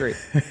in history,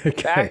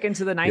 back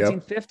into the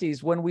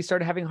 1950s when we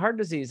started having heart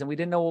disease and we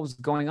didn't know what was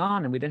going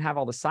on and we didn't have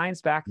all the science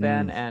back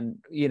then. And,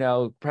 you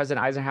know,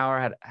 President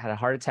Eisenhower had a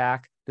heart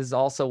attack. This is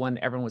also when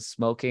everyone was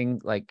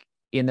smoking like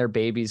in their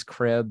baby's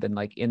crib and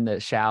like in the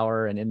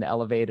shower and in the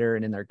elevator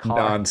and in their car.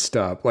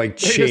 Nonstop, like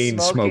chain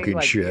smoking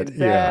like, shit. In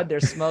bed,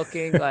 they're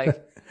smoking,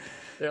 like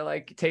they're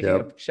like taking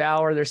a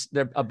shower,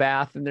 they're a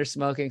bath and they're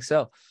smoking.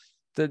 So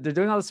they're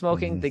doing all the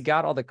smoking. They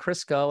got all the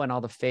Crisco and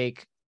all the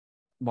fake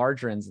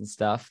margarines and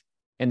stuff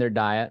in their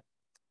diet.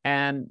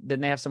 And then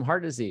they have some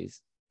heart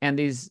disease. And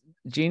these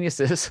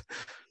geniuses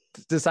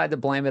decide to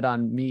blame it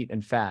on meat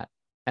and fat.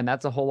 And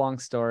that's a whole long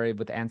story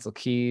with Ansel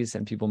Keys,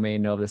 and people may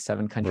know the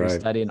 7-country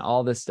study and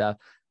all this stuff.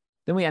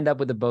 Then we end up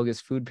with the bogus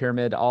food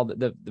pyramid. All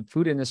the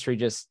food industry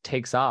just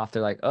takes off.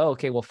 They're like, oh,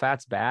 okay, well,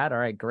 fat's bad. All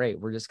right, great.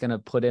 We're just going to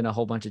put in a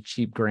whole bunch of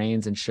cheap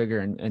grains and sugar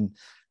and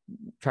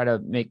try to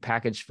make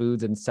packaged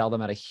foods and sell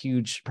them at a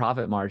huge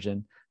profit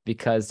margin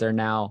because they're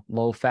now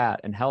low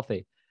fat and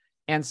healthy.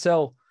 And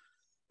so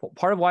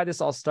part of why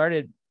this all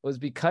started was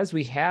because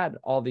we had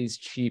all these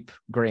cheap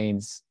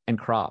grains and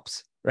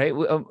crops, right?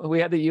 We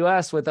had the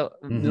US with 1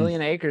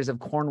 million acres of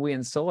corn, wheat,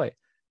 and soy.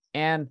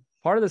 And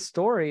part of the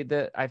story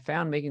that I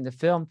found making the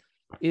film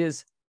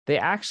is they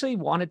actually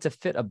wanted to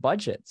fit a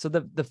budget. So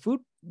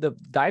the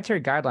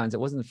dietary guidelines, it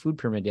wasn't the food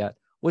pyramid yet,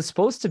 was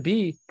supposed to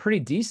be pretty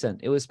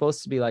decent. It was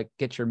supposed to be like,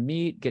 get your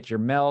meat, get your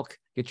milk,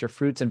 get your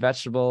fruits and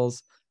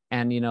vegetables,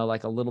 and, you know,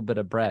 like a little bit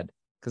of bread,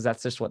 because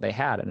that's just what they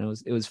had. And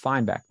it was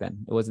fine back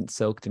then. It wasn't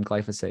soaked in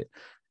glyphosate.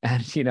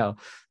 And, you know,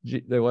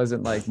 there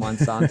wasn't like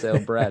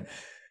Monsanto bread.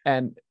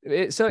 And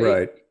it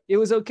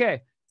was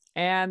okay.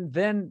 And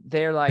then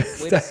they're like,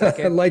 wait a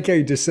second. I like how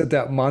you just said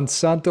that.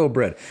 Monsanto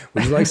bread.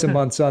 Would you like some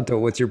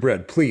Monsanto with your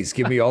bread? Please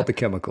give me all the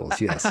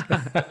chemicals. Yes.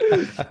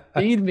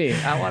 Feed me.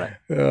 I want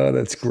it. Oh,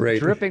 that's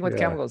great. Dripping with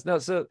chemicals. No,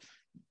 so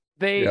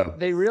they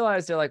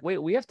realized, they're like, wait,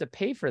 we have to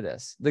pay for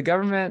this. The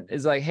government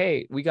is like,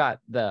 hey, we got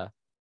the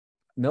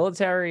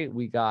military,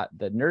 we got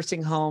the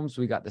nursing homes,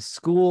 we got the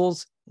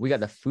schools, we got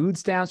the food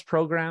stamps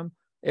program.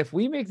 If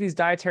we make these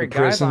dietary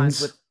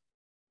guidelines with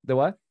the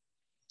what?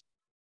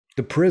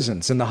 The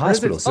prisons and the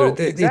hospitals.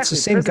 Exactly. It's the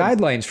same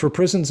guidelines for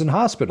prisons and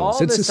hospitals.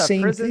 It's the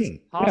same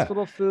thing.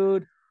 Hospital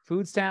food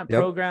stamp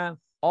program,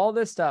 all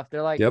this stuff.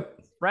 They're like,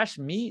 fresh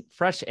meat,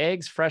 fresh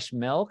eggs, fresh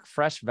milk,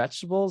 fresh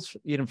vegetables,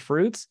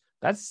 fruits.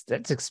 That's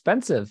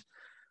expensive.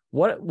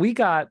 What we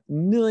got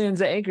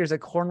millions of acres of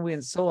corn, wheat,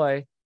 and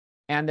soy,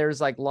 and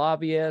there's like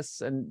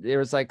lobbyists, and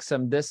there's like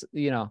some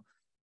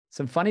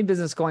funny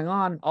business going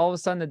on. All of a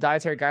sudden, the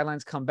dietary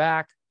guidelines come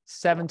back,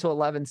 7 to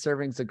 11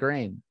 servings of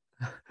grain.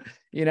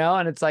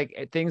 And it's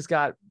like things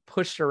got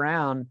pushed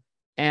around,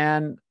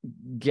 And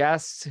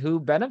guess who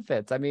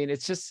benefits? I mean,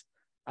 it's just,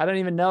 I don't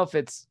even know if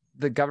it's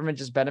the government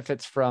just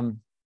benefits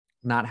from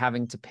not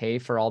having to pay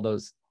for all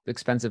those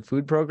expensive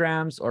food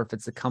programs, or if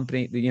it's the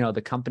company,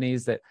 the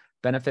companies that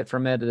benefit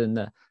from it, and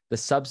the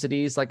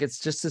subsidies. Like, it's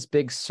just this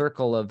big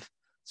circle of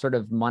sort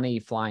of money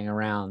flying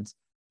around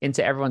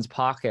into everyone's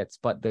pockets,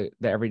 but the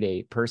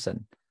everyday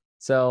person.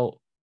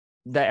 So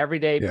the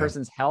everyday Yeah.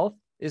 person's health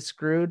is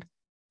screwed,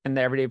 and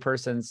the everyday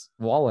person's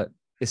wallet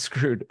is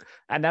screwed.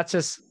 And that's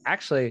just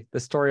actually the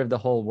story of the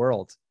whole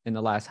world in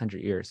the last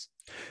 100 years.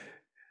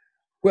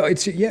 Well,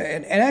 it's yeah,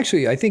 and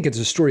actually, I think it's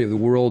a story of the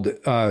world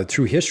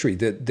through history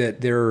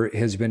that there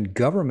has been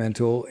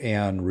governmental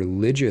and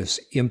religious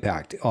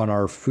impact on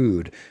our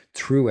food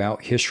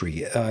throughout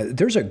history.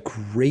 There's a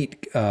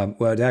great,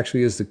 well, it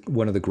actually is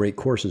one of the great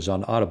courses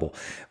on Audible,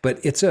 but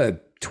it's a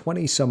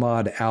 20 some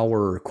odd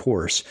hour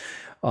course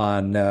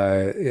on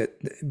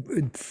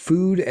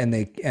food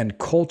and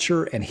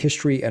culture and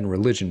history and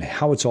religion,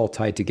 how it's all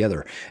tied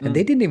together, and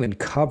they didn't even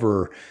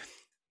cover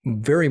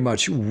very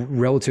much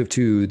relative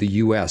to the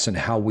U.S. and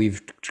how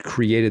we've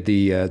created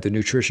the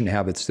nutrition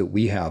habits that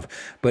we have.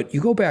 But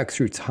you go back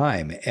through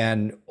time,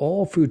 and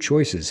all food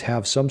choices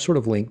have some sort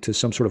of link to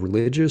some sort of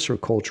religious or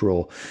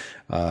cultural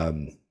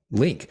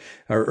link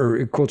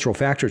or cultural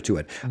factor to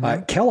it.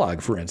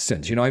 Kellogg, for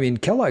instance,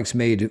 Kellogg's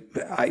made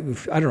I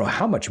don't know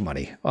how much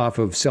money off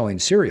of selling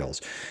cereals.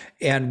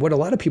 And what a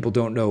lot of people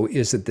don't know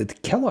is that the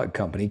Kellogg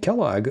company,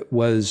 Kellogg,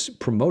 was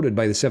promoted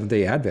by the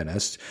Seventh-day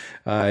Adventists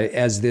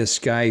as this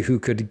guy who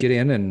could get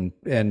in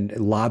and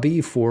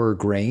lobby for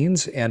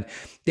grains, and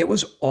it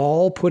was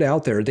all put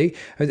out there. The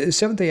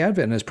Seventh-day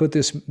Adventists put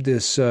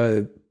this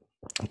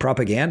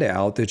propaganda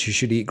out that you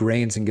should eat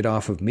grains and get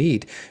off of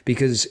meat,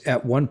 because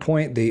at one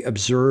point they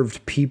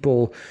observed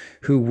people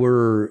who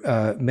were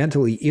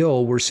mentally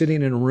ill were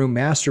sitting in a room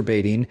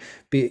masturbating,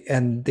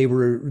 and they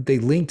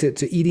linked it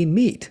to eating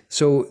meat.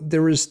 So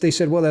they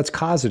said, well, that's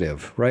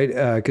causative, right?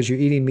 Because you're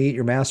eating meat,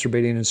 you're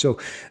masturbating. And so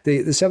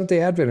the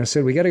Seventh-day Adventists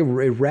said, we got to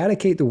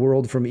eradicate the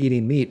world from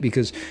eating meat,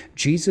 because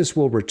Jesus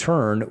will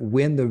return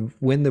when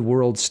the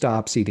world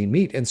stops eating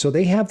meat. And so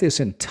they have this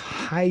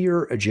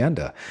entire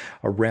agenda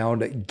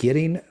around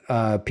getting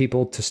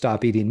people to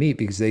stop eating meat,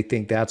 because they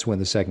think that's when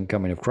the second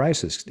coming of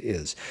Christ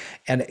is.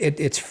 And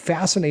it's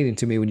fascinating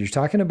to me when you're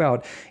talking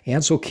about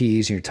Ansel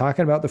Keys, and you're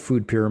talking about the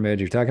food pyramid,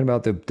 you're talking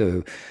about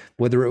the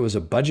whether it was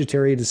a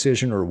budgetary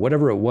decision or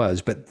whatever it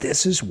was, but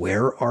this is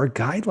where our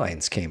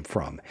guidelines came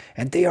from,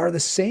 and they are the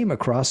same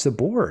across the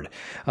board.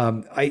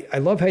 I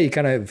love how you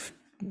kind of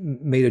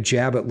made a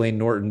jab at Layne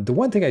Norton. The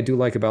one thing I do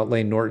like about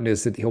Layne Norton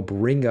is that he'll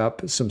bring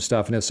up some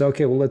stuff and it's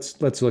okay, well,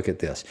 let's look at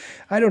this.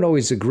 I don't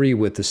always agree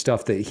with the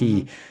stuff that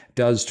he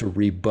does to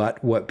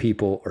rebut what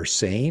people are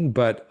saying,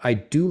 but I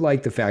do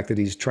like the fact that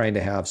he's trying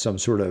to have some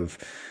sort of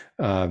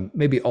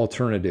maybe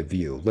alternative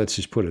view. Let's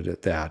just put it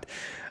at that.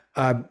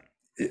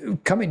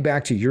 Coming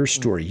back to your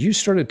story, you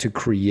started to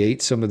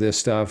create some of this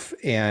stuff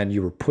and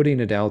you were putting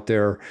it out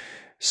there.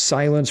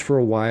 Silence for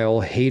a while,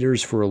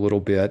 haters for a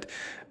little bit.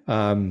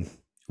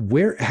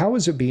 How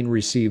is it being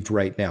received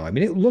right now? I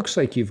mean, it looks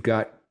like you've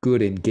got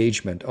good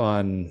engagement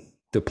on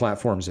the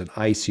platforms that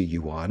I see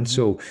you on.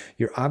 So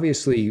you're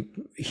obviously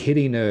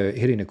hitting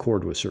a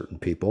chord with certain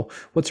people.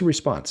 What's the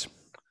response?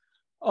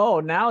 Oh,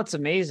 now it's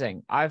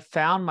amazing. I've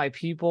found my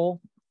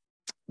people,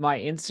 my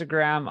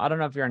Instagram. I don't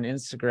know if you're on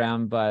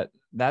Instagram, but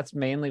that's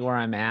mainly where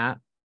I'm at.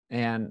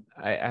 And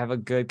I have a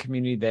good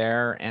community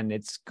there, and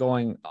it's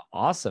going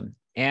awesome.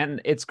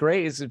 And it's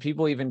great is that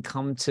people even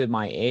come to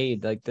my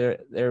aid. Like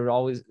they're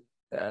always,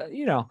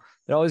 there'll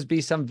always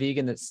be some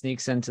vegan that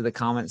sneaks into the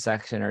comment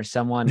section, or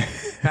someone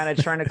kind of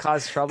trying to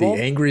cause trouble.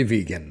 The angry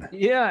vegan.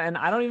 Yeah. And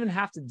I don't even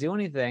have to do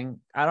anything.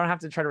 I don't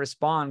have to try to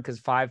respond, because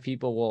 5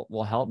 people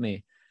will help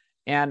me.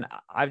 And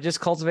I've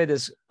just cultivated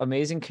this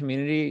amazing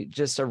community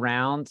just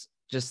around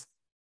just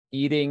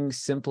eating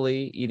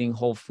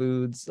whole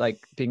foods, like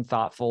being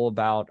thoughtful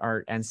about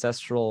our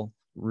ancestral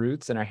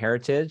roots and our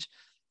heritage.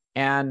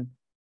 And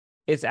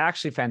it's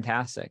actually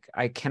fantastic.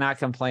 I cannot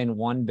complain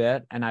one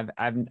bit. And I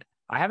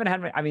haven't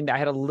had, I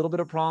had a little bit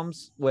of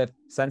problems with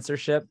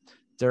censorship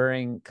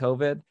during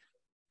COVID,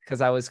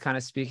 because I was kind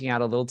of speaking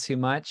out a little too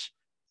much,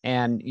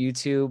 and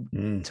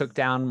YouTube took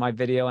down my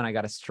video and I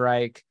got a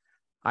strike.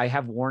 I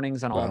have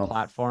warnings on all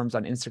platforms.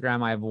 On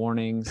Instagram, I have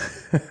warnings.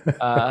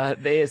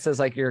 It says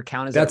like your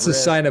account is That's at a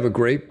risk. sign of a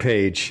great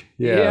page.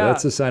 Yeah,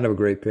 that's a sign of a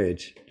great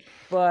page.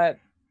 But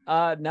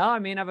no, I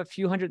have a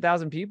few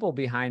 100,000 people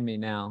behind me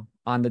now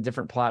on the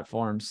different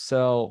platforms.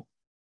 So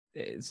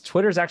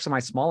Twitter's actually my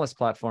smallest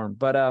platform,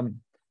 but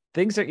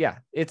things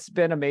are, it's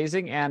been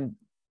amazing. And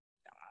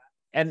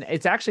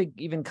it's actually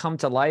even come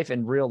to life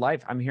in real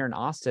life. I'm here in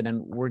Austin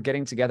and we're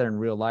getting together in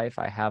real life.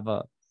 I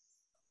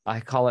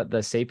call it the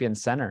Sapien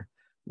Center,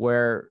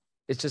 where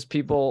it's just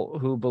people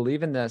who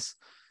believe in this.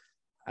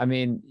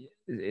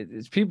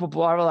 It's people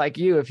like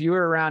you. If you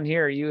were around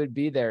here, you would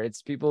be there.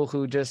 It's people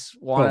who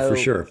just want to for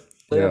sure.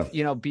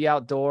 live, be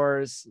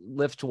outdoors,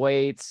 lift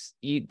weights,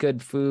 eat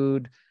good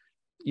food,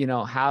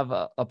 have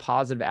a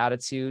positive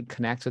attitude,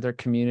 connect with their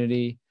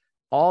community.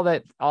 all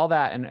that.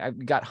 And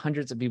I've got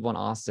hundreds of people in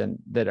Austin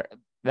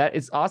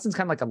Austin's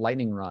kind of like a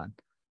lightning rod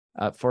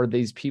for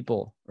these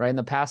people, right? In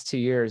the past 2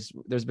 years,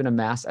 there's been a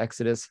mass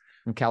exodus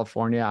from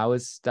California. I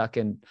was stuck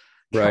in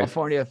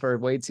California for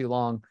way too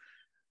long.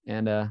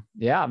 And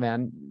yeah,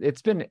 man,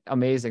 it's been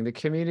amazing. The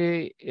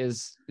community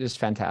is just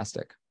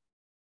fantastic.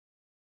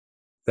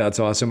 That's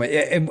awesome.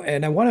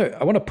 And I want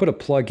to put a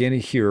plug in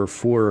here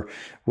for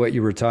what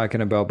you were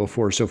talking about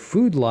before. So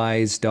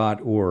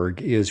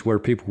foodlies.org is where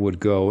people would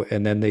go,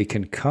 and then they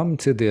can come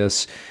to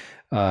this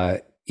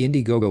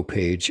Indiegogo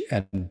page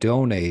and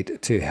donate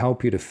to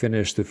help you to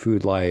finish the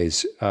Food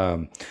Lies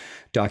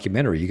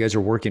documentary. You guys are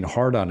working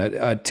hard on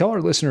it. Tell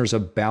our listeners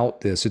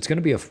about this. It's going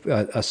to be a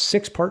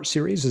 6-part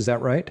series. Is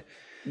that right?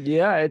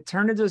 Yeah, it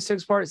turned into a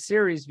 6-part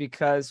series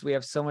because we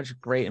have so much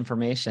great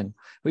information.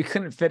 We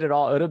couldn't fit it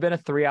all. It would have been a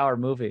 3-hour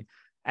movie,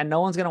 and no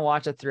one's going to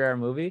watch a 3-hour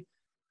movie.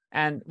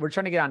 And we're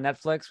trying to get on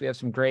Netflix. We have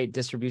some great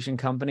distribution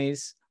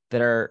companies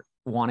that are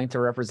wanting to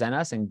represent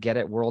us and get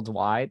it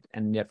worldwide.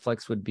 And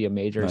Netflix would be a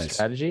major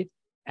strategy.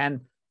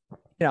 And,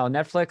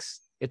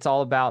 Netflix, it's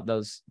all about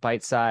those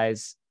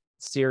bite-sized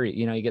series.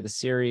 You get the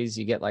series,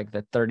 you get like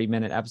the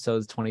 30-minute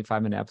episodes,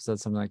 25-minute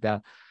episodes, something like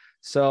that.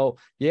 So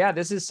yeah,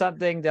 this is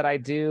something that I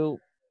do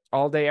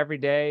all day, every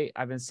day.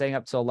 I've been staying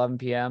up till 11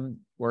 p.m.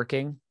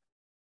 working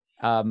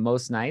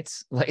most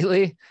nights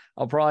lately.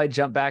 I'll probably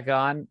jump back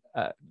on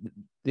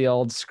the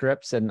old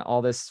scripts and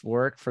all this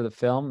work for the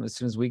film as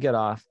soon as we get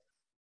off.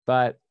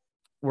 But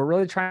we're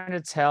really trying to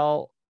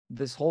tell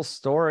this whole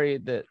story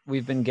that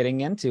we've been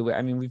getting into.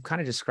 I mean, we've kind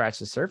of just scratched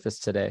the surface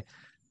today,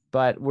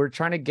 but we're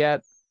trying to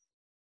get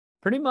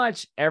pretty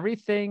much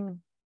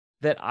everything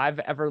that I've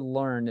ever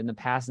learned in the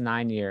past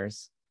 9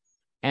 years.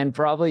 And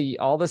probably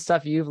all the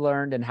stuff you've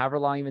learned and however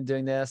long you've been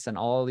doing this and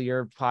all of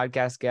your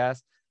podcast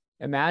guests,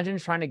 imagine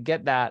trying to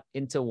get that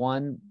into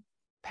one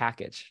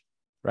package,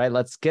 right?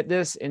 Let's get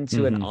this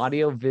into an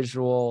audio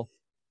visual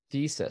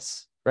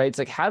thesis, right? It's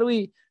like, how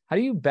do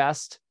you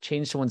best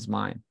change someone's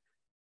mind?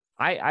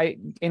 I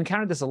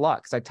encountered this a lot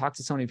because I talked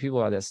to so many people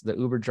about this, the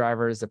Uber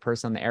drivers, the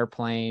person on the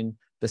airplane,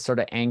 the sort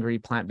of angry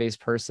plant-based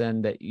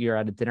person that you're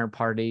at a dinner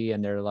party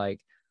and they're like,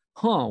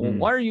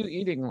 why are you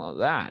eating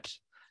that?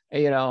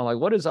 Like,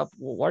 what is up?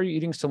 Why are you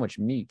eating so much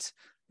meat?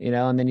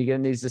 And then you get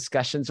in these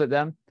discussions with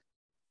them.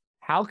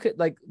 How could,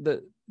 like,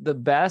 the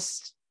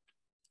best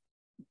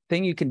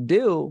thing you can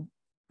do,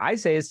 I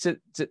say, is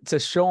to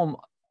show them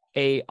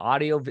a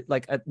audio,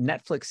 like a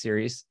Netflix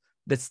series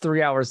that's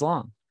 3 hours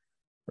long,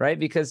 right?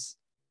 Because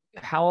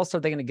how else are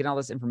they going to get all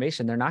this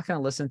information? They're not going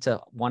to listen to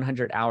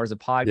 100 hours of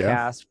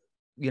podcasts,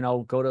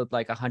 go to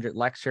like 100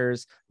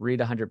 lectures, read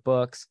 100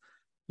 books.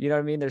 You know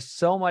what I mean? There's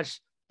so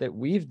much that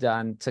we've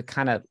done to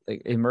kind of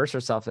immerse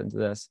ourselves into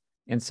this.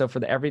 And so for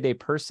the everyday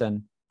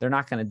person, they're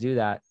not going to do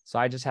that. So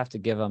I just have to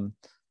give them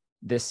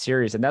this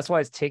series. And that's why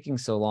it's taking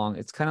so long.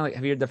 It's kind of like,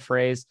 have you heard the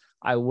phrase,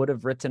 I would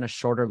have written a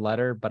shorter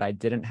letter, but I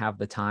didn't have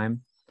the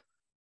time?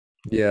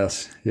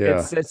 Yes.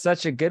 Yeah. It's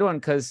such a good one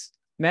because,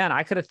 man,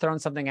 I could have thrown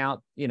something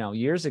out,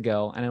 years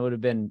ago and it would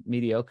have been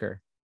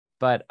mediocre.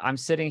 But I'm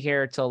sitting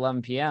here till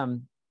 11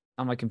 p.m.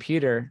 on my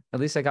computer. At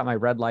least I got my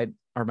red light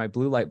or my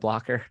blue light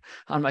blocker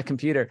on my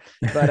computer.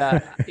 But,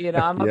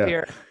 I'm up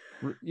here,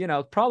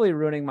 probably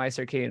ruining my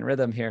circadian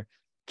rhythm here,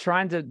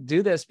 trying to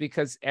do this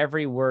because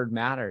every word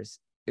matters.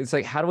 It's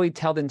like, how do we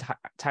tell the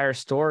entire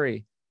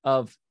story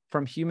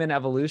from human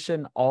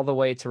evolution all the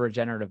way to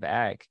regenerative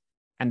ag?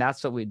 And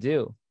that's what we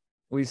do.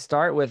 We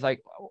start with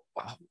like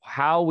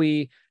how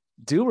we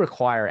do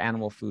require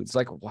animal foods,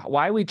 like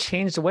why we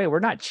changed the way. We're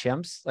not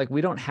chimps. Like, we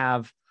don't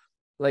have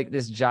like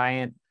this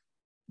giant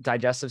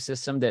digestive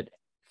system that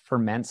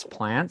ferments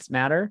plants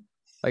matter.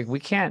 Like, we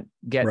can't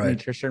get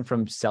nutrition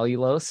from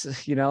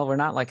cellulose. We're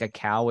not like a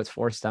cow with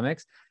 4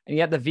 stomachs. And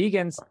yet the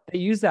vegans, they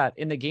use that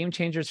in the Game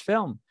Changers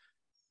film.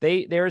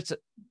 There's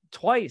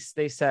twice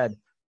they said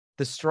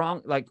the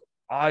strong, like,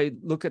 I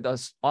look at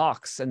this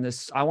ox and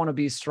this, I want to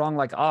be strong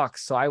like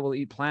ox, so I will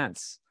eat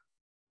plants,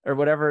 or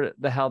whatever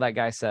the hell that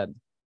guy said.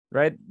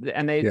 Right.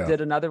 And they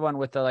did another one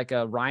with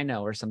a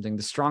rhino or something.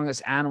 The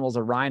strongest animal is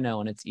a rhino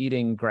and it's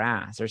eating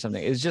grass or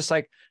something. It's just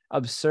like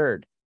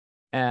absurd.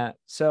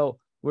 So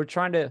we're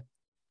trying to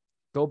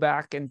go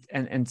back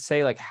and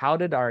say, like, how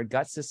did our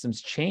gut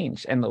systems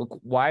change and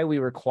why we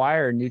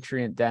require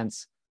nutrient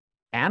dense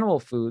animal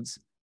foods?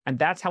 And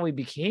that's how we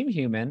became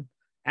human.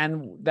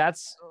 And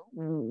that's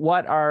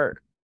what our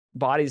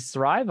bodies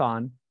thrive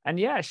on. And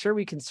yeah, sure,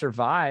 we can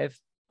survive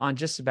on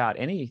just about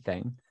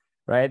anything,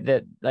 right?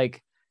 That,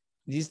 like,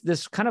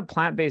 this kind of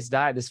plant-based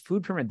diet, this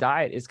food pyramid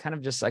diet, is kind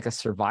of just like a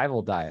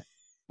survival diet.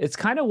 It's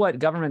kind of what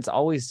governments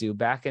always do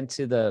back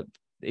into the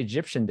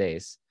Egyptian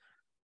days.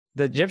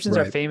 The Egyptians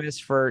are famous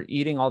for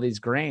eating all these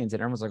grains,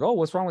 and everyone's like, oh,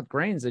 what's wrong with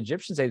grains? The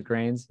Egyptians ate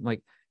grains. I'm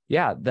like,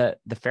 yeah, the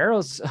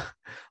pharaohs,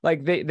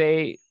 like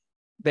they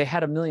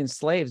had 1 million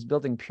slaves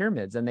building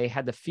pyramids, and they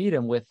had to feed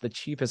them with the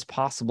cheapest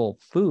possible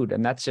food.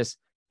 And that's just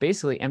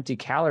basically empty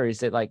calories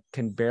that like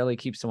can barely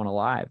keep someone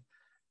alive.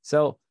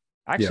 So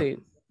actually,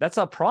 that's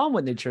a problem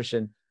with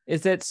nutrition.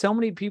 is that so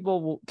many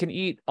people can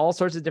eat all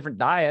sorts of different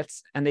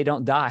diets and they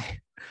don't die,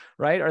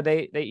 right? Or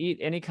they eat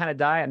any kind of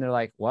diet and they're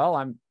like, well,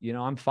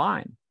 I'm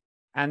fine.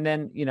 And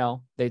then,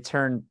 they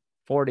turn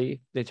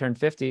 40, they turn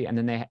 50, and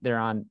then they're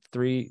on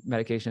 3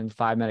 medications,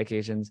 5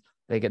 medications.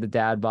 They get the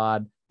dad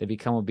bod, they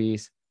become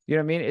obese. You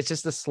know what I mean? It's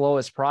just the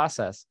slowest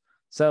process.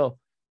 So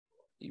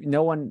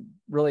no one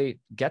really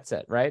gets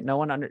it, right? No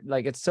one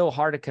it's so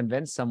hard to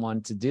convince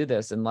someone to do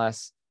this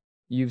unless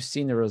you've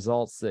seen the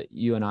results that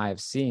you and I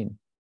have seen.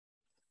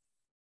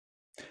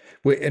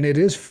 And it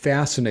is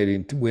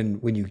fascinating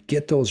when you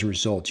get those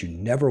results, you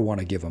never want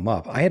to give them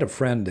up. I had a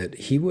friend that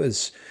he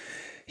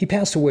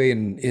passed away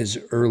in his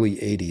early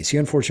 80s. He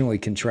unfortunately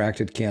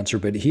contracted cancer,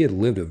 but he had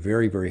lived a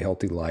very, very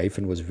healthy life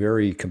and was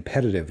very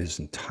competitive his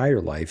entire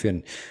life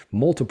in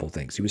multiple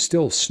things. He was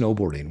still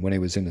snowboarding when he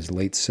was in his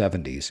late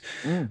 70s.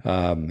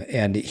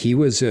 And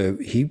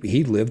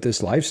he lived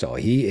this lifestyle.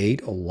 He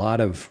ate a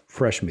lot of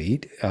fresh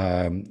meat,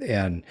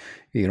 and,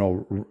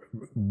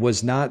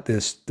 was not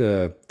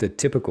the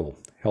typical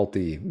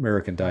healthy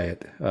American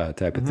diet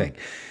type of thing.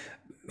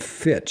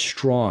 Fit,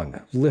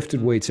 strong,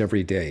 lifted weights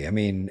every day. I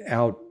mean,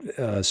 out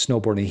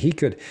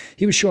snowboarding.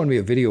 He was showing me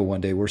a video one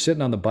day. We're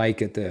sitting on the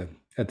bike at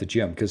the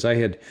gym because I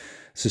had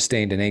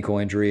sustained an ankle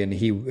injury and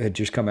he had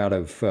just come out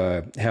of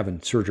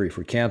having surgery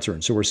for cancer.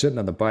 And so we're sitting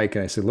on the bike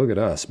and I said, look at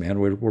us, man,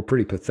 we're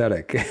pretty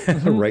pathetic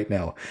right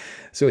now.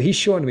 So he's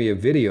showing me a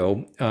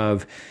video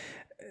of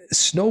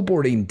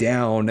snowboarding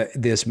down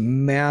this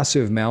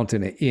massive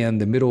mountain in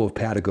the middle of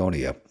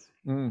Patagonia.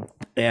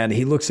 And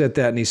he looks at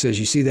that and he says,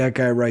 you see that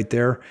guy right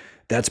there?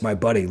 That's my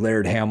buddy,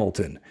 Laird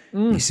Hamilton.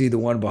 You see the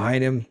one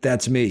behind him?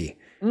 That's me.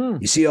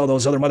 You see all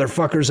those other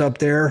motherfuckers up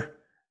there?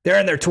 They're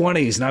in their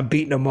 20s and I'm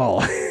beating them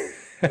all.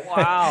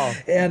 Wow.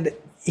 And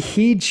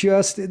he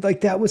just,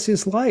 that was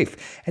his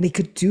life. And he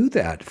could do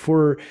that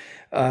for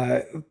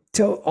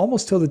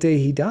almost till the day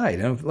he died.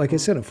 And like I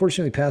said,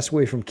 unfortunately passed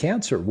away from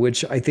cancer,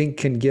 which I think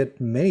can get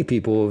many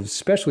people,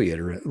 especially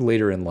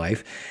later in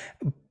life.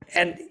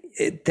 And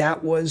that's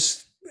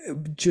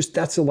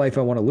the life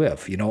I want to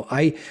live.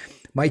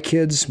 My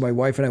kids, my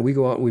wife and I, we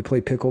go out and we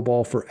play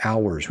pickleball for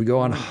hours. We go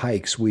on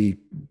hikes, we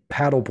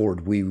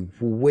paddleboard, we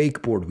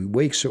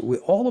wakeboard,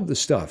 all of the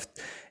stuff.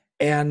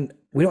 And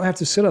we don't have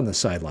to sit on the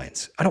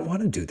sidelines. I don't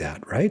want to do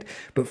that, right?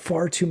 But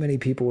far too many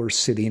people are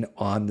sitting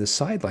on the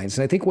sidelines.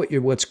 And I think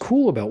what's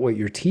cool about what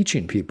you're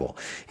teaching people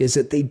is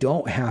that they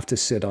don't have to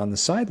sit on the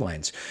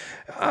sidelines.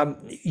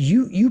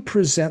 You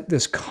present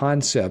this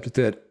concept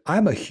that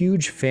I'm a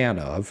huge fan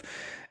of,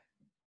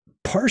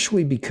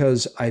 partially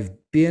because I've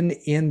been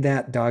in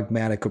that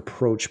dogmatic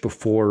approach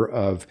before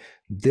of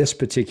this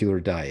particular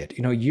diet.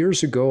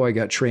 Years ago, I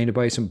got trained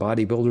by some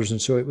bodybuilders, and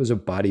so it was a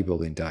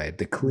bodybuilding diet,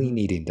 the clean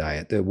eating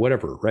diet, the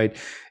whatever, right?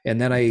 And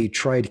then I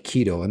tried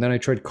keto, and then I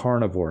tried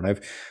carnivore,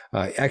 and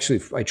I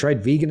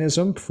tried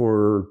veganism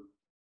for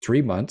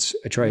 3 months.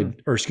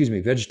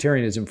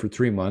 Vegetarianism for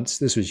 3 months.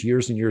 This was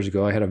years and years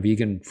ago. I had a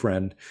vegan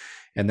friend.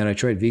 And then I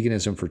tried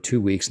veganism for 2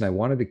 weeks and I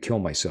wanted to kill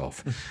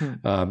myself.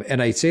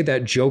 And I say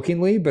that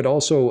jokingly, but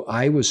also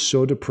I was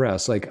so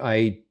depressed.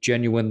 I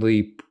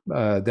genuinely,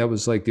 that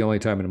was the only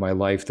time in my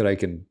life that I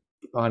can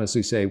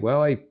honestly say,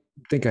 well, I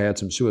think I had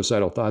some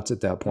suicidal thoughts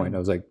at that point. I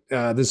was like,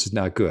 this is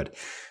not good. As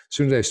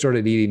soon as I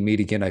started eating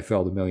meat again, I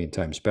felt 1,000,000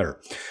 times better.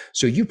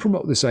 So you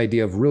promote this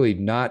idea of really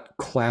not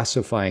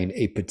classifying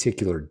a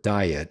particular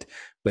diet,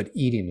 but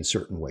eating a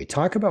certain way.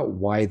 Talk about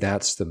why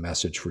that's the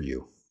message for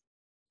you.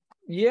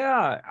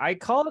 Yeah, I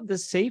call it the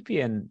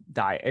Sapien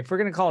diet. If we're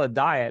going to call it a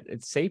diet,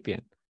 it's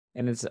Sapien,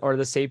 or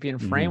the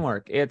Sapien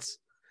framework. It's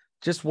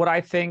just what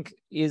I think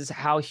is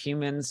how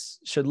humans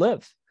should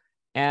live.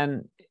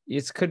 And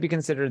it could be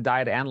considered a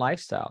diet and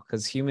lifestyle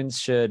because humans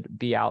should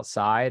be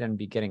outside and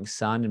be getting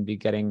sun and be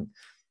getting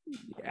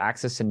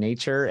access to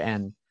nature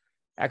and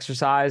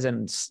exercise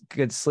and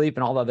good sleep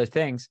and all the other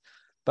things.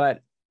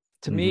 But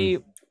to me,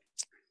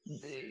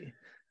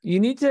 you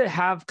need to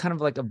have kind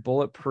of like a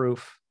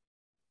bulletproof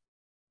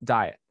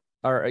diet,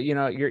 or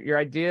your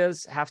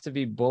ideas have to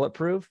be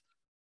bulletproof,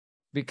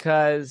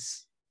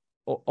 because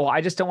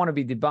I just don't want to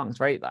be debunked,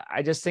 right?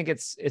 I just think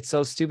it's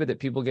so stupid that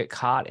people get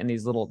caught in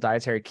these little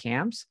dietary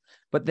camps,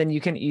 but then you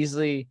can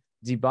easily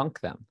debunk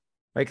them,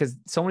 right? Because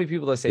so many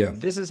people that say,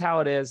 this is how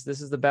it is,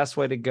 this is the best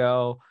way to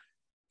go,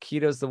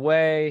 keto's the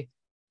way,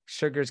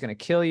 sugar is going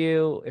to kill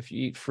you, if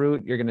you eat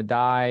fruit you're going to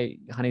die,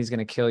 honey's going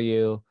to kill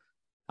you,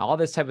 all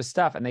this type of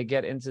stuff. And they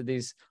get into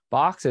these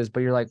boxes, but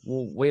you're like,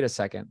 well, wait a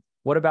second.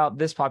 What about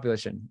this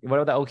population?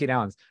 What about the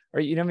Okinawans? Or,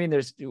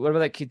 what about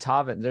that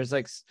Kitavan? There's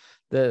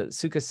the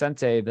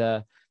Sukasente,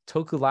 the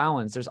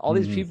Tokulauans. There's all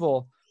these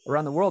people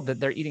around the world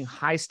that they're eating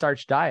high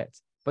starch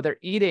diets, but they're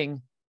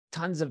eating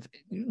tons of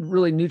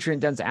really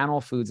nutrient dense animal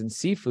foods and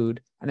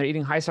seafood, and they're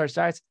eating high starch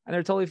diets and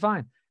they're totally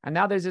fine. And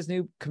now there's this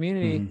new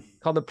community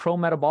called the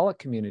pro-metabolic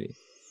community.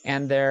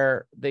 And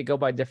they go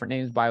by different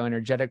names,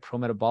 bioenergetic,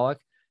 pro-metabolic.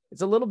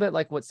 It's a little bit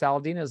like what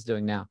Saladino's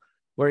doing now,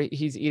 where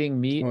he's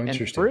eating meat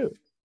and fruit.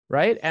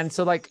 Right. And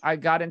so I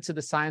got into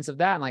the science of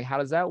that and how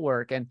does that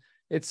work? And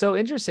it's so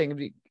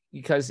interesting.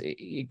 because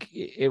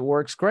it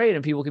works great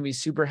and people can be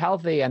super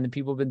healthy and the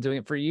people have been doing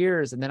it for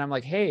years. And then I'm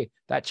like, hey,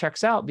 that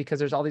checks out because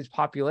there's all these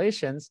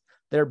populations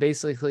that are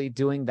basically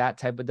doing that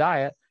type of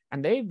diet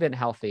and they've been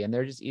healthy and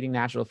they're just eating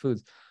natural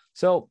foods.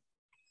 So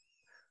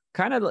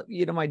kind of,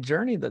 my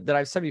journey that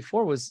I've said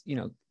before was,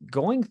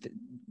 going,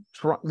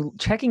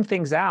 checking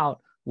things out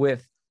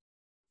with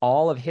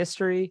all of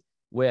history,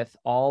 with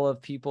all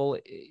of people,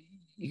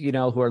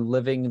 who are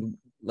living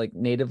like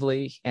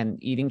natively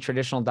and eating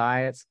traditional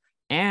diets,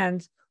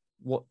 and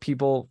what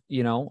people,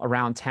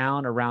 around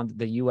town, around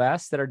the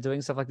US that are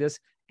doing stuff like this,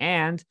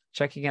 and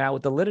checking it out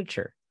with the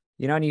literature,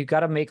 and you've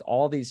got to make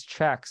all these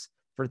checks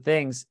for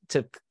things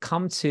to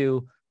come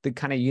to the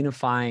kind of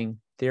unifying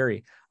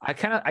theory. I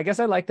guess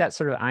I like that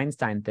sort of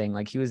Einstein thing.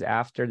 Like he was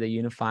after the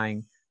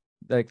unifying,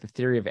 like the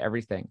theory of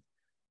everything,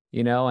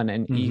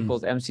 and E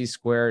equals MC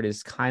squared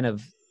is kind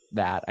of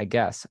that, I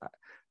guess.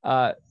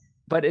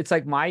 But it's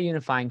like my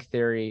unifying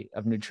theory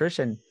of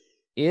nutrition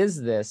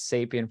is this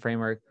Sapien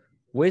framework,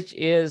 which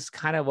is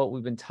kind of what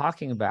we've been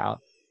talking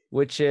about,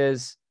 which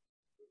is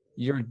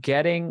you're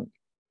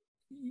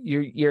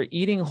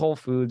eating whole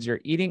foods, you're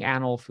eating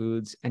animal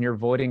foods, and you're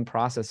avoiding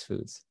processed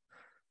foods.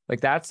 Like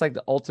that's like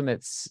the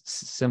ultimate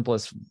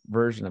simplest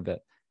version of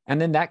it.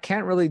 And then that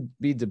can't really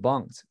be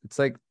debunked. It's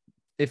like,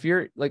 if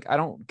you're like, I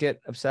don't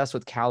get obsessed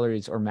with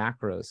calories or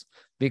macros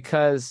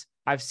because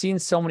I've seen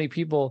so many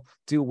people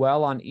do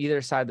well on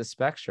either side of the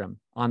spectrum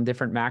on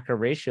different macro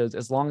ratios,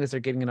 as long as they're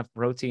getting enough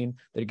protein,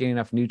 they're getting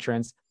enough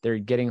nutrients, they're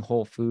getting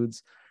whole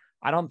foods.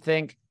 I don't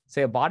think,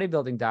 say, a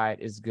bodybuilding diet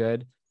is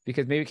good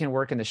because maybe it can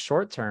work in the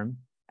short term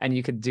and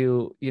you could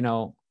do,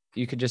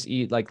 you could just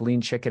eat like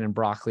lean chicken and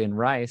broccoli and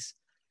rice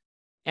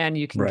and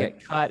you can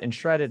get cut and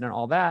shredded and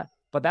all that,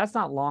 but that's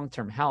not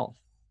long-term health.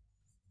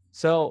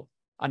 So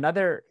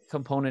another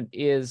component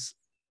is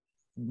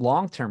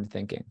long-term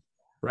thinking.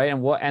 Right.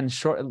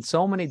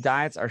 So many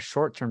diets are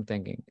short-term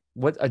thinking.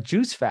 What a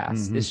juice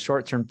fast is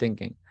short-term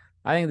thinking.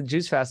 I think the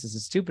juice fast is the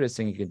stupidest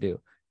thing you could do.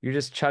 You're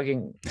just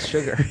chugging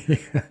sugar.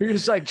 You're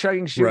just like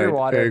chugging sugar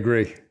water. I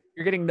agree.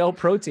 You're getting no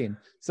protein.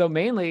 So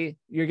mainly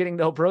you're getting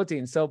no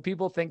protein. So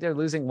people think they're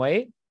losing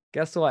weight.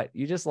 Guess what?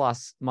 You just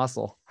lost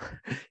muscle.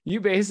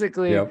 You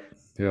basically,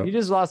 you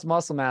just lost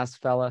muscle mass,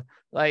 fella.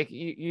 Like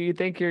you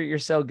think you're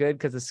so good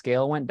because the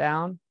scale went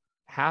down.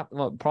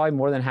 Probably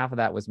more than half of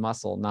that was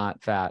muscle,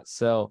 not fat.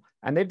 So,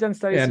 and they've done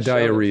studies and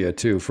diarrhea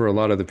too for a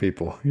lot of the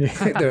people.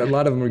 A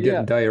lot of them are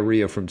getting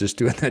diarrhea from just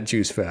doing that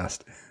juice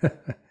fast.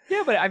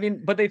 Yeah,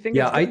 but they think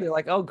they're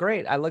like, oh,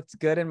 great, I looked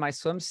good in my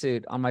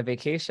swimsuit on my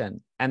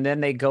vacation, and then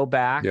they go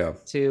back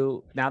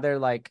to now they're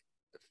like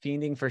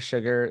fiending for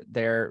sugar,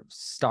 they're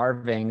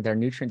starving, they're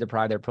nutrient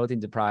deprived, they're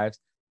protein deprived,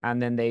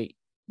 and then they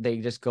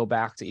just go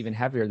back to even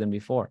heavier than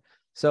before.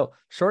 So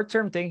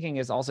short-term thinking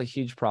is also a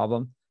huge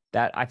problem.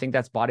 That I think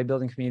that's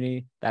bodybuilding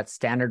community, that's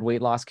standard weight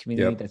loss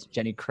community, that's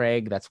Jenny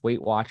Craig, that's Weight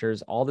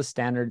Watchers, all the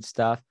standard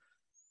stuff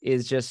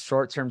is just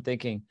short-term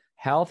thinking.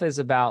 Health is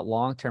about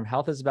long-term.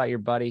 Health is about your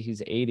buddy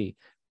who's 80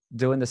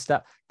 doing the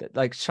stuff that,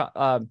 like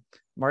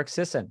Mark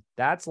Sisson,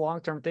 that's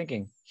long-term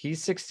thinking.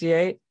 He's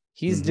 68.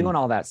 He's doing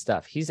all that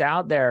stuff. He's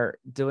out there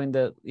doing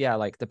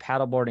like the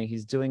paddle boarding.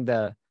 He's doing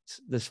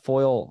this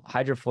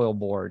hydrofoil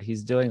board.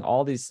 He's doing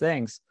all these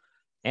things.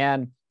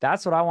 And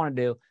that's what I want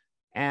to do.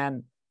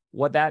 And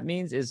what that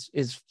means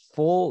is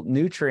full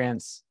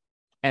nutrients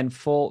and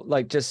full,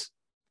 like just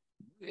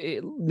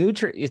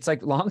it's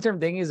like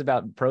long-term thinking is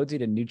about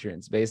protein and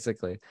nutrients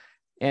basically.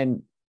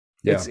 And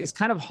it's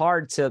kind of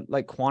hard to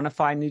like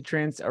quantify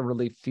nutrients or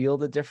really feel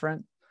the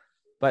difference,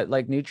 but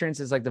like nutrients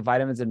is like the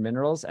vitamins and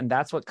minerals. And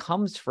that's what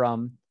comes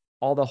from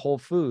all the whole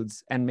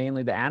foods and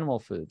mainly the animal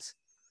foods.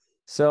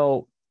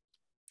 So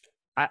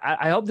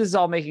I hope this is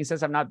all making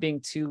sense. I'm not being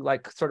too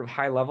like sort of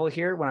high level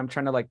here when I'm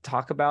trying to like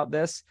talk about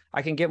this.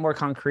 I can get more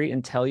concrete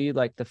and tell you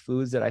like the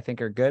foods that I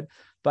think are good,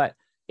 but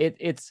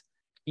it's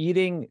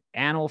eating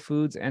animal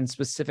foods and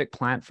specific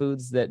plant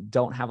foods that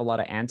don't have a lot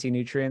of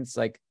anti-nutrients,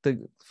 like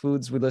the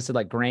foods we listed,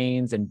 like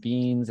grains and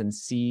beans and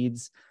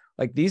seeds.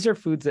 Like these are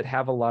foods that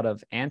have a lot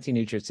of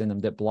anti-nutrients in them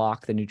that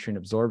block the nutrient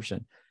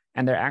absorption.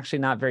 And they're actually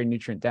not very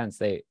nutrient dense.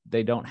 They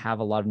don't have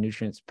a lot of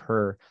nutrients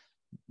per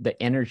the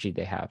energy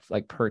they have,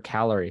 like per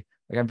calorie.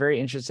 Like I'm very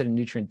interested in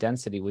nutrient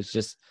density, was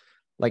just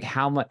like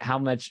how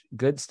much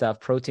good stuff,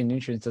 protein,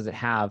 nutrients does it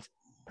have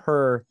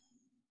per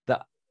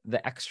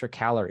the extra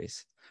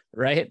calories,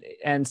 right?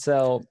 And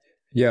so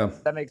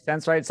that makes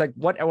sense, right? It's like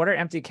what are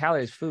empty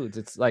calories foods?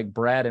 It's like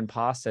bread and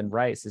pasta and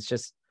rice. It's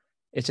just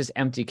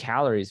empty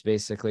calories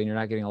basically, and you're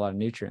not getting a lot of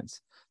nutrients.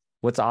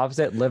 What's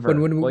opposite? Liver.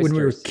 When we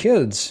were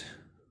kids.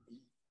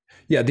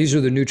 Yeah, these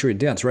are the nutrient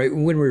dense, right?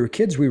 When we were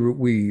kids, we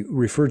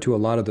referred to a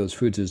lot of those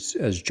foods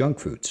as junk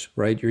foods,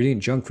 right? You're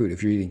eating junk food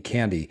if you're eating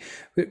candy,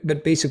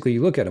 but basically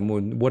you look at them.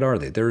 What are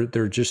they?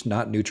 They're just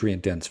not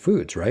nutrient dense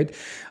foods, right?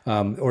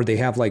 Or they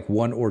have like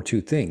one or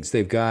two things.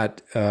 They've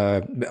got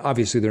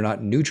obviously they're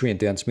not nutrient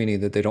dense, meaning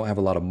that they don't have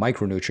a lot of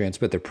micronutrients,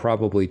 but they're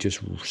probably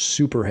just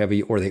super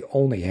heavy, or they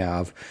only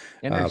have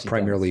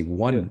primarily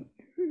one.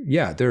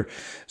 Yeah,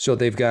 so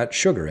they've got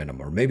sugar in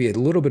them, or maybe a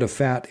little bit of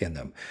fat in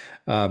them.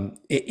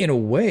 In a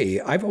way,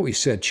 I've always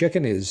said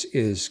chicken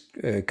is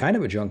kind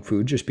of a junk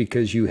food just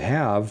because you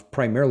have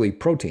primarily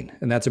protein,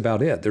 and that's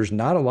about it. There's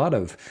not a lot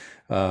of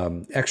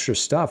extra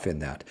stuff in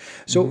that.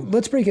 So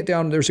let's break it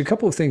down. There's a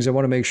couple of things I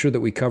want to make sure that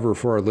we cover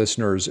for our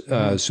listeners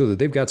so that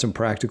they've got some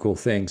practical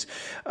things.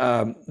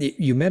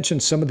 You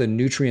mentioned some of the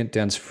nutrient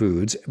dense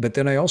foods, but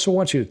then I also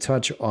want you to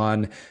touch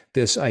on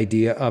this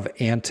idea of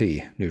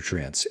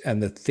anti-nutrients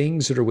and the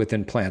things that are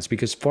within plants,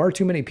 because far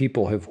too many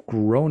people have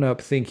grown up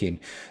thinking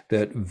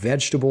that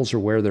vegetables are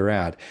where they're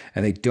at,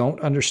 and they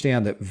don't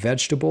understand that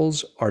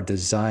vegetables are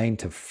designed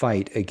to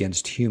fight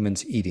against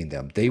humans eating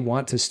them. They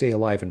want to stay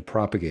alive and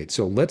propagate.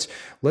 So let's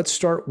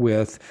start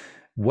with,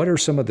 what are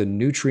some of the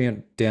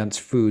nutrient dense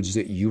foods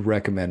that you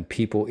recommend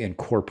people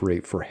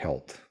incorporate for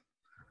health?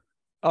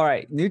 All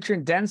right,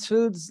 nutrient dense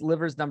foods,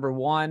 liver's number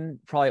one,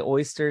 probably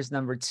oysters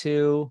number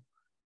two,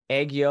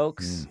 egg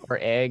yolks or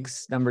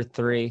eggs number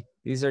three.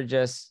 These are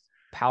just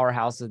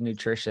powerhouses of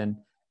nutrition.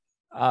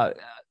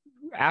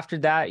 After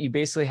that, you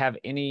basically have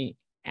any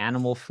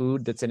animal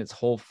food that's in its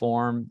whole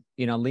form.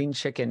 Lean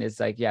chicken is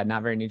like,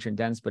 not very nutrient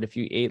dense, but if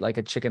you ate like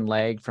a chicken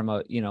leg from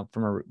a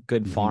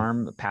good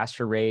farm,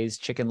 pasture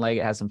raised chicken leg,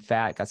 it has some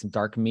fat, got some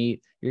dark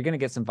meat, you're going to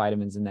get some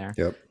vitamins in there.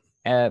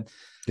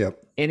 Yep.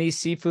 Any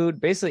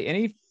seafood, basically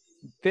any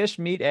fish,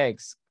 meat,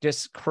 eggs,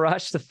 just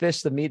crush the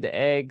fish, the meat, the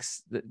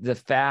eggs, the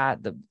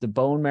fat, the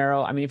bone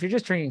marrow. I mean, if you're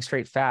just drinking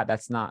straight fat,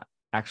 that's not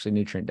actually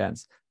nutrient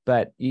dense,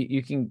 but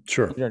you can,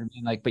 sure, you know what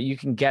I mean? But you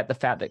can get the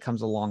fat that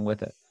comes along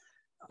with it.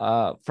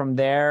 From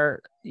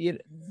there,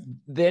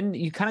 then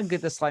you kind of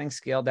get the sliding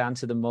scale down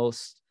to the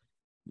most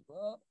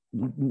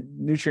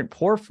nutrient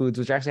poor foods,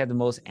 which actually have the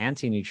most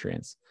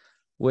anti-nutrients,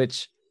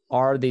 which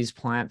are these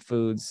plant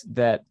foods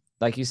that,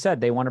 like you said,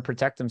 they want to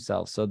protect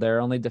themselves. So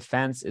their only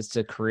defense is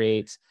to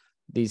create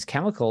these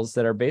chemicals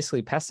that are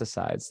basically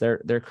pesticides.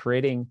 They're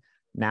creating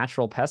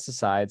natural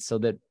pesticides so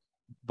that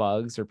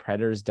bugs or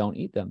predators don't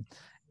eat them.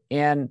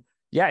 And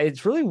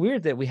it's really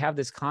weird that we have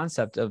this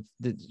concept of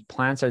the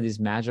plants are these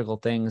magical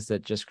things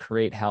that just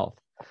create health,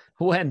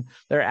 when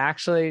they're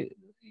actually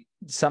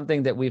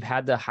something that we've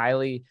had to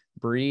highly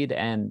breed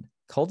and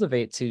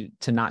cultivate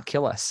to not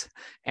kill us.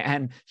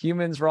 And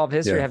humans for all of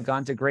history have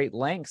gone to great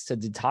lengths to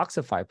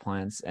detoxify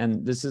plants.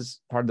 And this is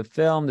part of the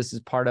film. This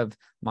is part of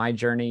my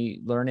journey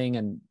learning,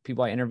 and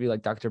people I interview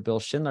like Dr. Bill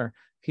Schindler.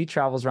 He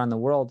travels around the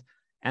world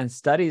and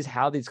studies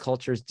how these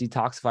cultures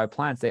detoxify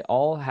plants. They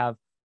all have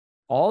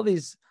all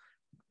these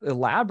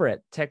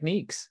elaborate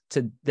techniques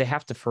they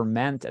have to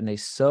ferment and they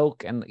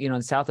soak. And,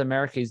 in South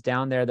America, he's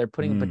down there, they're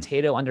putting a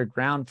potato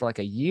underground for like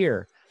a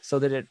year so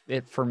that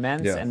it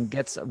ferments and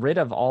gets rid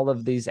of all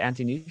of these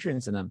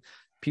anti-nutrients in them.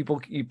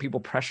 People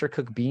pressure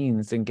cook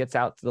beans and gets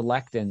out the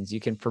lectins. You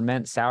can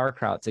ferment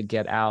sauerkraut to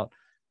get out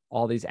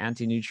all these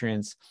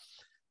anti-nutrients.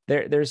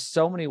 There's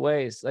so many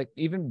ways, like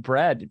even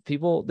bread.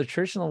 The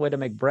traditional way to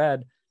make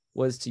bread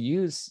was to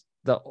use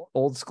the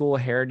old school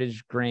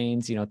heritage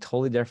grains,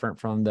 totally different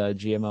from the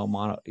GMO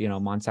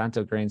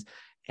Monsanto grains.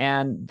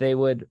 And they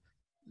would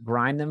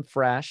grind them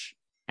fresh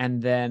and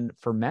then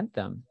ferment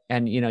them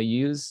and,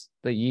 use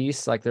the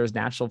yeast, like there's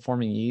natural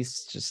forming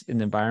yeast just in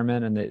the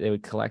environment, and they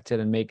would collect it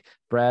and make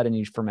bread, and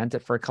you ferment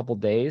it for a couple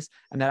of days.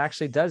 And that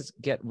actually does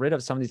get rid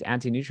of some of these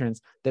anti-nutrients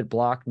that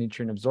block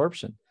nutrient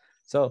absorption.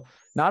 So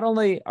not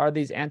only are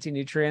these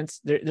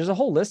anti-nutrients, there's a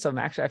whole list of them.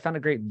 Actually, I found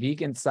a great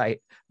vegan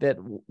site that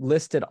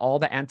listed all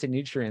the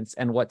anti-nutrients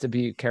and what to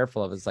be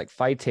careful of. It's like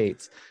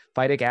phytates,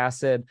 phytic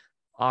acid,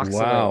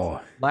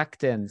 oxalates,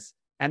 lectins.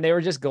 And they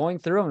were just going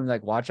through them and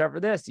like, watch out for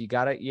this.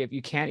 If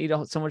you can't eat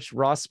so much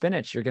raw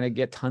spinach, you're going to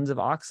get tons of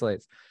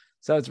oxalates.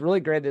 So it's really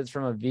great that it's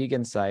from a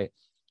vegan site.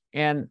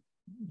 And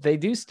they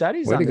do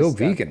studies on this stuff.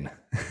 Way to go vegan.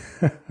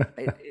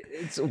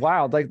 It's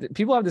wild. Like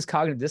people have this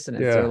cognitive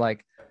dissonance. They're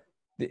like,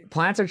 the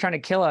plants are trying to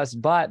kill us,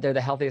 but they're the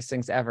healthiest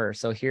things ever.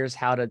 So here's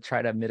how to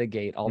try to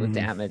mitigate all the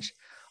damage.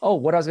 Oh,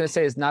 what I was going to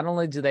say is not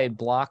only do they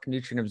block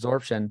nutrient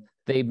absorption,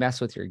 they mess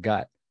with your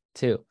gut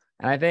too.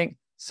 And I think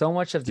so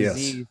much of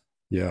disease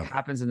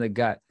happens in the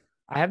gut.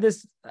 I have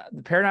this,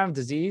 the paradigm of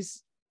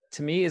disease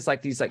to me is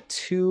like these like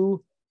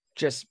two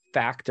just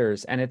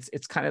factors. And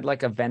it's kind of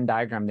like a Venn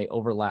diagram. They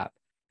overlap,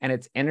 and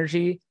it's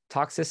energy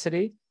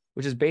toxicity,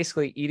 which is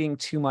basically eating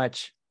too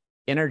much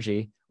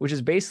energy, which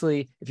is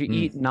basically if you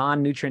eat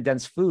non-nutrient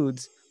dense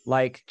foods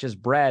like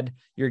just bread,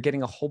 you're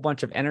getting a whole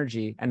bunch of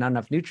energy and not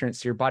enough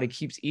nutrients. So your body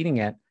keeps eating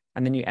it.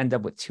 And then you end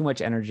up with too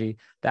much energy.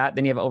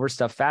 Then you have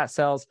overstuffed fat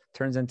cells,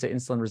 turns into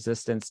insulin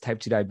resistance, type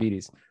 2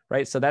 diabetes,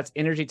 right? So that's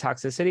energy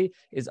toxicity,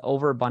 is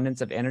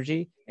overabundance of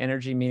energy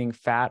meaning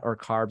fat or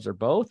carbs or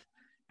both.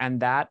 And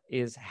that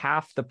is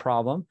half the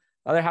problem.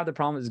 The other half of the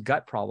problem is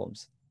gut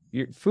problems.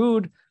 Your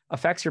food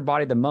affects your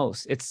body the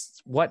most.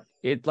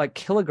 Like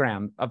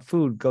kilogram of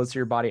food goes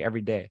through your body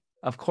every day.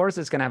 Of course,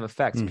 it's going to have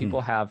effects.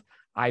 People have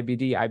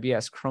IBD,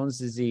 IBS, Crohn's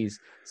disease,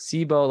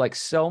 SIBO, like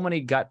so many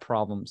gut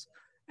problems.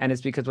 And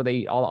it's because they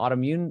eat all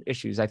autoimmune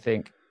issues. I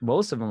think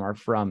most of them are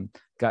from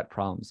gut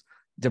problems.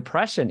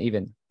 Depression,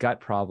 even gut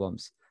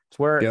problems. It's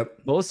where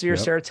Yep. most of your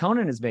Yep.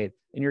 serotonin is made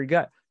in your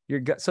gut. Your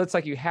gut. So it's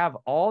like you have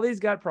all these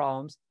gut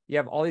problems. You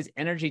have all these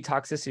energy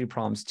toxicity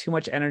problems, too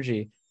much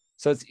energy.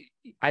 So it's,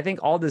 I think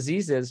all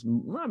diseases,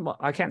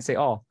 I can't say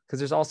all, because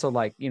there's also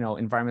like,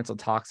 environmental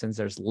toxins,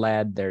 there's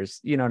lead, there's,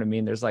 you know what I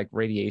mean? There's like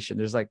radiation,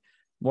 there's like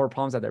more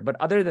problems out there. But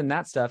other than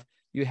that stuff,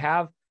 you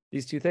have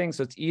these two things.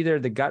 So it's either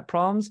the gut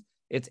problems,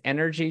 it's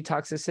energy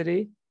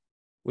toxicity,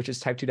 which is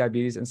type 2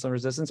 diabetes, insulin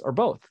resistance, or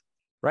both,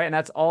 right? And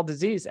that's all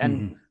disease.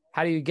 And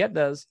how do you get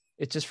those?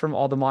 It's just from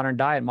all the modern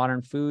diet,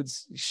 modern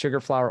foods, sugar,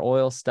 flour,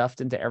 oil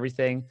stuffed into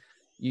everything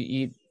you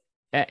eat.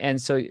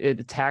 And so it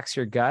attacks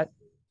your gut.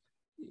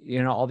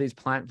 All these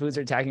plant foods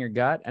are attacking your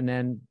gut. And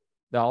then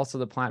also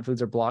the plant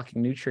foods are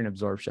blocking nutrient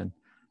absorption.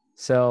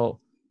 So,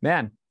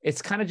 man,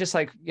 it's kind of just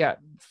like,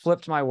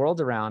 flipped my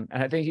world around.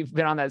 And I think you've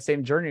been on that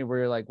same journey where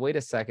you're like, wait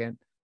a second,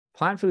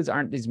 plant foods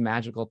aren't these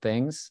magical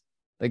things.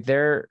 Like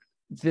they're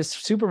this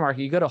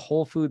supermarket, you go to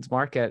Whole Foods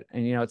Market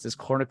and, it's this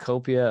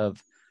cornucopia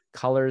of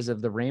colors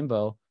of the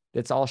rainbow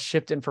that's all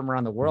shipped in from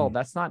around the world.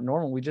 That's not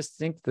normal. We just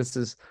think this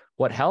is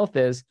what health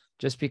is,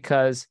 just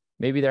because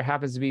maybe there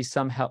happens to be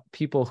some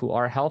people who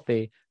are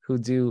healthy who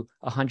do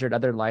 100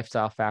 other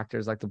lifestyle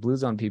factors like the Blue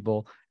Zone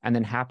people, and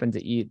then happen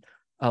to eat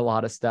a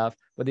lot of stuff.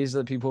 But these are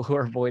the people who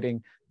are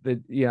avoiding the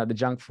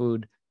junk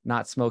food,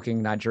 not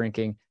smoking, not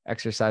drinking,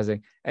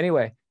 exercising.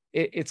 Anyway,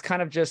 it's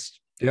kind of just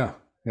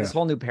this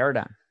whole new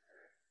paradigm.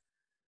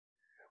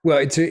 Well,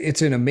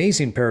 it's an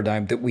amazing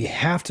paradigm that we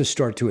have to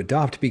start to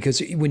adopt,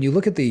 because when you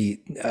look at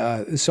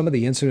some of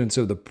the incidents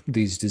of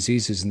these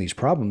diseases and these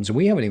problems, and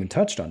we haven't even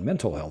touched on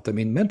mental health. I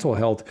mean, mental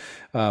health,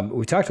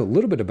 we talked a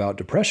little bit about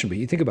depression, but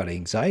you think about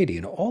anxiety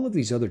and all of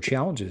these other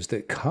challenges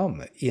that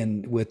come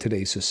in with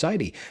today's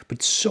society.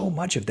 But so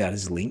much of that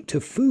is linked to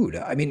food.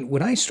 I mean,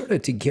 when I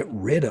started to get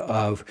rid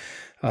of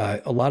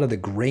a lot of the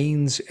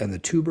grains and the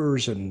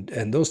tubers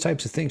and those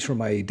types of things from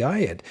my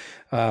diet,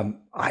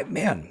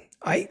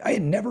 I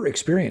had never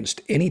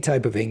experienced any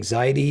type of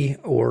anxiety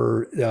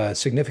or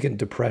significant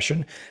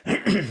depression,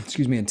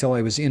 excuse me, until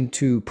I was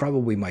into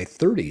probably my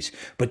 30s.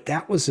 But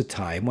that was a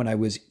time when I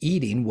was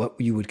eating what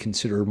you would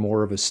consider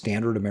more of a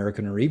standard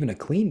American or even a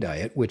clean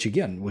diet, which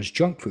again was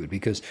junk food,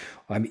 because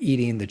I'm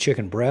eating the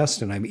chicken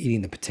breast and I'm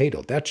eating the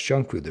potato. That's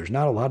junk food. There's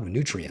not a lot of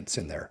nutrients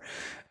in there.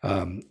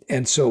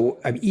 And so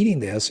I'm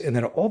eating this, and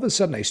then all of a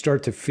sudden I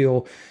start to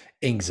feel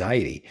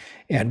anxiety.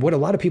 And what a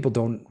lot of people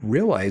don't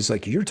realize,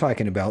 like you're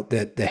talking about,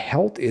 that the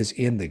health is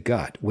in the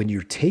gut. When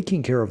you're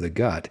taking care of the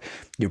gut,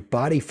 your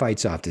body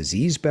fights off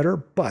disease better,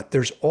 but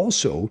there's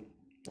also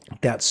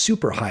that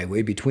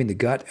superhighway between the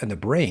gut and the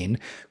brain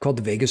called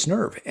the vagus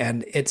nerve,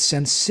 and it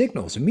sends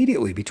signals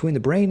immediately between the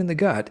brain and the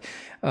gut.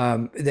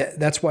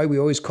 That's why we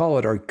always call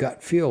it our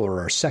gut feel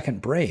or our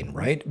second brain,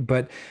 right?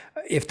 But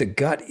if the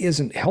gut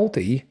isn't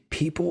healthy,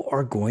 people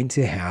are going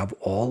to have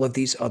all of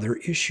these other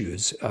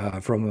issues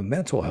from a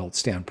mental health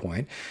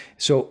standpoint.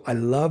 So I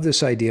love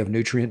this idea of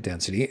nutrient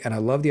density, and I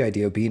love the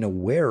idea of being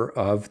aware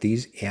of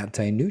these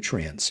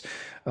anti-nutrients.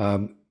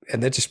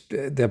 And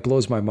that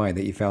blows my mind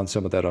that you found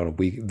some of that on a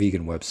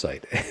vegan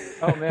website.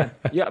 Oh man,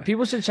 yeah,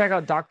 people should check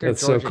out Dr.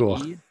 That's Georgia so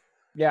cool. Ede.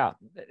 Yeah,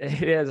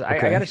 it is. I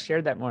got to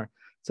share that more.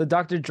 So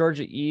Dr.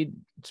 Georgia Ede,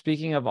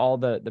 speaking of all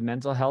the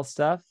mental health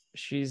stuff,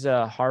 she's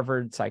a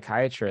Harvard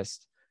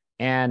psychiatrist,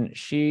 and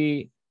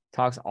she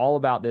talks all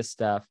about this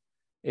stuff.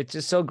 It's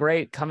just so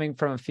great coming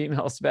from a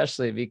female,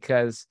 especially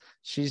because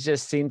she's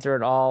just seen through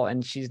it all,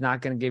 and she's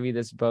not going to give you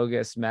this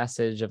bogus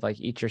message of like,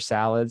 eat your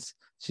salads.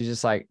 She's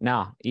just like,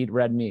 no, eat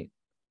red meat.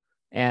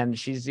 And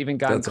she's even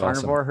gotten That's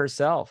carnivore awesome.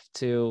 herself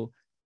to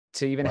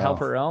even help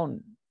her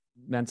own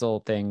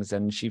mental things.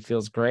 And she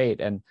feels great.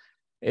 And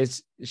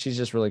she's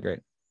just really great.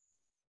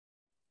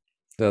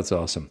 That's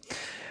awesome.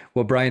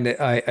 Well, Brian,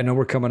 I know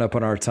we're coming up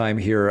on our time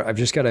here. I've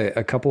just got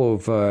a couple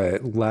of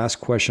last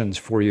questions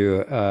for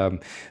you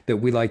that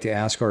we like to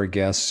ask our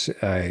guests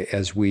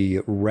as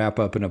we wrap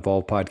up an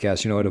Evolve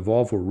podcast. At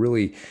Evolve, we're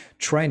really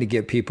trying to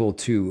get people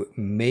to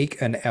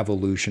make an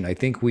evolution. I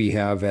think we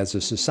have, as a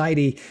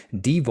society,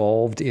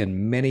 devolved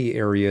in many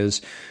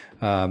areas.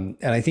 And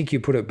I think you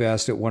put it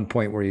best at one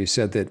point where you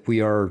said that we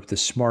are the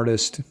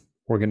smartest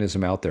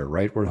organism out there,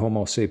 right? We're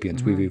Homo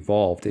sapiens. We've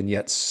evolved, and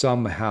yet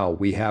somehow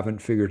we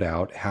haven't figured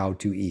out how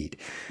to eat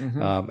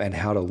and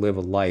how to live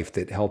a life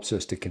that helps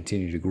us to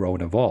continue to grow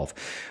and evolve.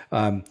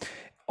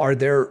 Are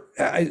there,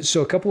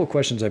 so a couple of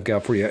questions I've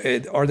got for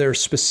you. Are there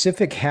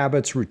specific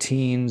habits,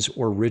 routines,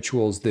 or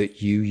rituals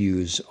that you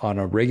use on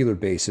a regular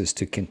basis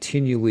to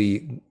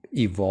continually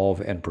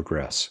evolve and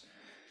progress?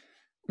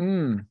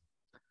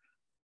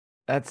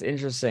 That's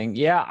interesting.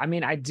 Yeah. I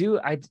mean, I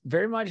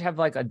very much have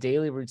like a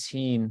daily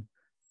routine.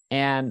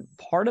 And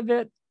part of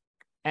it,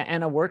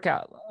 and a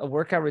workout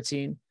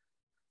routine,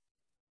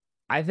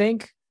 I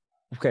think,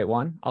 okay,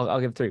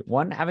 I'll give three.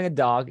 One, having a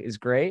dog is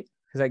great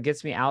because that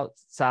gets me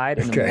outside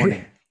in the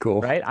morning.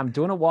 Cool. Right? I'm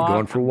doing a walk.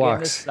 Going for walks.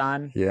 Getting the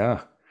sun.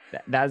 Yeah.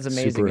 That is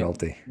amazing. Super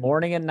healthy.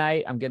 Morning and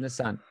night, I'm getting the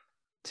sun.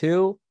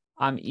 Two,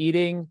 I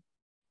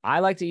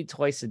like to eat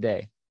twice a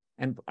day.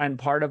 And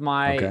part of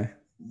my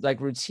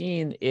like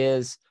routine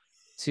is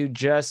to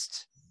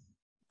just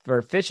for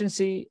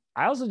efficiency,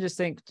 I also just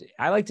think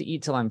I like to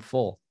eat till I'm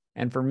full.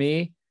 And for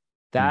me, Mm.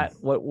 that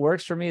what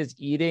works for me is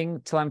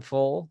eating till I'm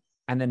full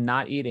and then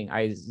not eating.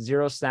 I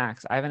zero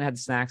snacks. I haven't had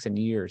snacks in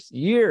years,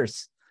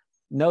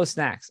 no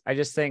snacks. I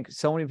just think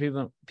so many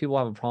people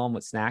have a problem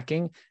with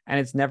snacking, and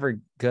it's never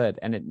good.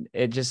 And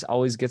it just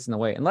always gets in the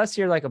way. Unless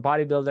you're like a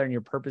bodybuilder and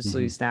you're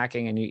purposely Mhm.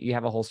 snacking and you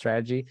have a whole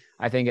strategy,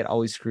 I think it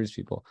always screws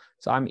people.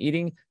 So I'm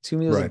eating 2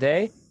 meals a Right.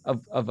 day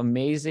of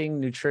amazing,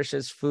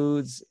 nutritious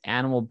foods,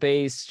 animal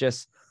based,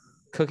 just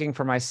cooking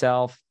for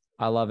myself.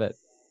 I love it.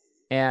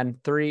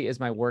 And 3 is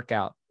my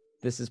workout.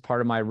 This is part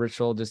of my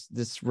ritual.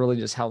 This really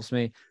just helps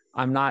me.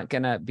 I'm not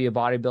gonna be a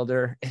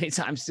bodybuilder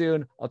anytime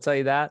soon. I'll tell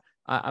you that.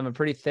 I'm a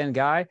pretty thin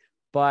guy,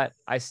 but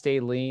I stay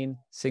lean,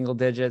 single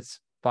digits,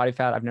 body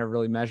fat. I've never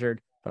really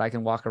measured, but I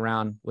can walk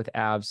around with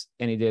abs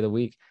any day of the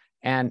week.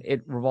 And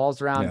it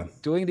revolves around Yeah.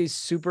 doing these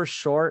super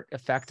short,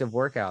 effective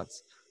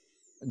workouts.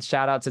 And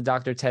shout out to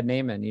Dr. Ted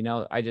Naiman. You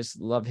know, I just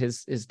love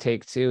his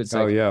take too. It's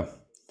Oh like yeah.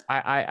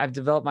 I've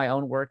developed my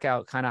own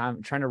workout. Kind of,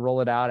 I'm trying to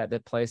roll it out at the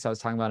place I was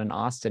talking about in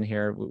Austin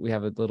here. We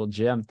have a little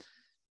gym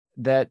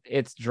that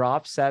it's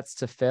drop sets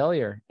to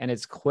failure, and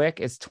it's quick.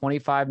 It's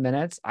 25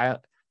 minutes. I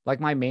like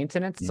my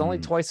maintenance. It's only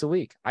Mm. twice a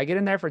week. I get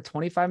in there for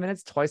 25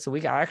 minutes twice a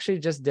week. I actually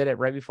just did it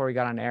right before we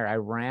got on air. I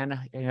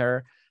ran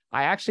here.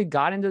 I actually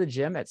got into the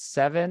gym at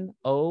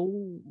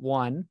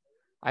 7:01.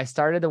 I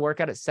started the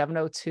workout at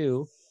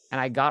 7:02, and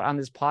I got on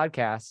this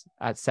podcast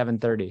at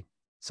 7:30.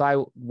 So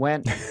I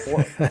went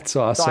That's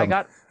so I awesome.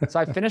 got so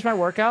I finished my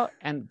workout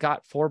and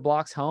got 4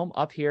 blocks home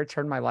up here,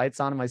 turned my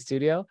lights on in my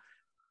studio.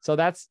 So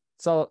that's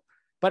so,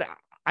 but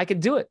I could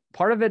do it.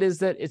 Part of it is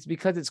that it's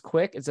because it's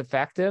quick, it's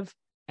effective,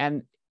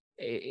 and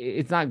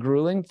it's not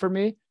grueling for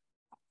me.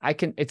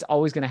 It's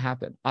always going to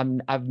happen.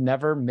 I've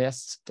never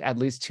missed at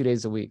least 2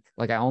 days a week.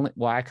 Like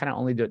I kind of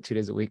only do it 2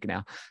 days a week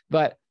now,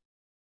 but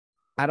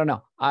I don't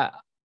know.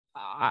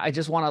 I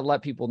just want to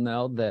let people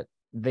know that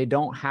they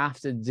don't have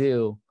to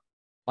do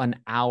an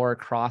hour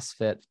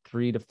CrossFit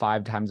 3 to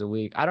 5 times a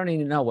week. I don't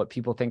even know what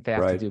people think they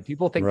have to Right. do.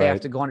 People think they have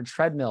Right. to go on a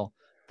treadmill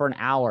for an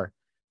hour.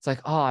 It's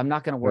like, oh, I'm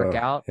not going to work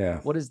out. Yeah.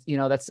 What is,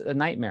 that's a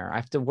nightmare. I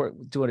have to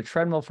do a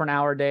treadmill for an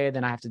hour a day.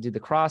 Then I have to do the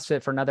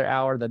CrossFit for another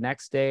hour the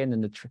next day. And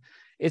then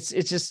it's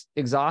just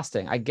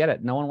exhausting. I get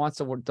it. No one wants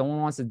to work. No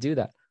one wants to do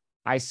that.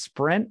 I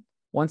sprint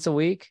once a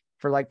week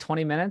for like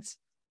 20 minutes,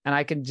 and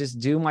I can just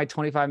do my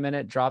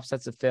 25-minute drop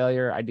sets of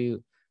failure. I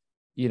do,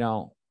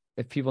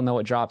 if people know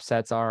what drop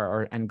sets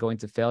are and going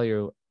to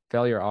failure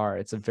are,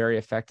 it's a very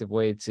effective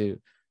way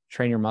to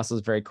train your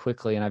muscles very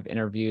quickly. And I've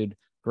interviewed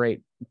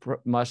great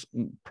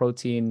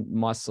protein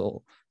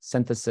muscle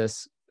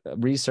synthesis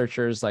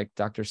researchers like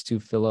Dr. Stu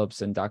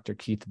Phillips and Dr.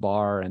 Keith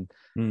Barr. And,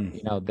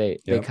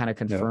 they kind of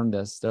confirmed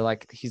this. They're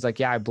like, he's like,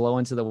 yeah, I blow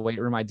into the weight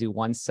room. I do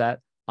 1 set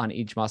on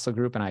each muscle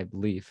group and I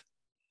leave.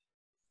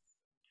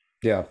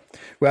 Yeah.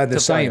 Well, the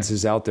science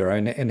is out there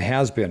and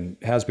has been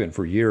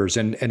for years.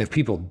 And if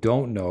people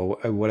don't know,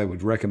 what I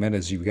would recommend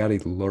is you've got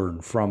to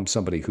learn from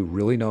somebody who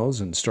really knows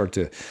and start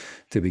to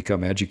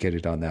become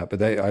educated on that.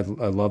 But I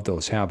love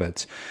those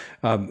habits.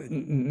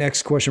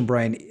 Next question,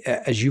 Brian,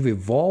 as you've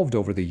evolved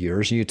over the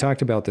years, and you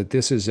talked about that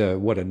this is a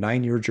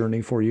 9-year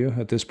journey for you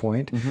at this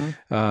point,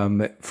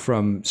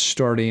 from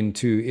starting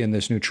in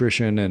this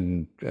nutrition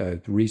and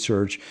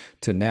research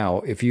to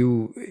now.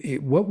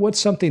 What's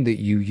something that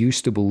you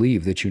used to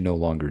believe that you no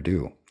longer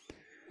do?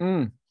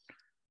 I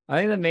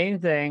think the main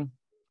thing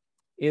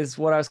is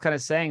what I was kind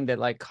of saying, that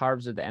like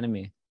carbs are the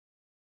enemy.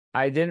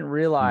 I didn't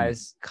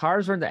realize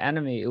carbs were the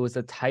enemy. It was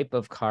the type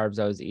of carbs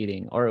I was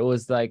eating, or it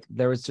was like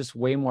there was just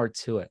way more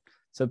to it.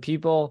 So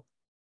people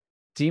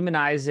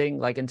demonizing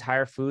like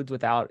entire foods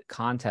without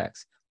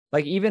context.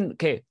 Like even,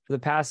 for the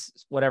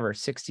past,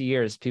 60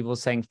 years, people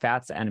saying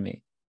fat's the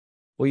enemy.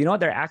 Well, you know what?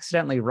 They're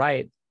accidentally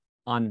right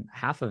on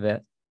half of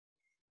it,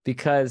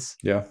 because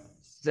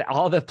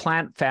all the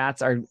plant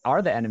fats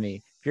are the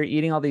enemy. If you're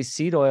eating all these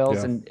seed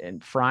oils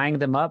and frying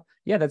them up,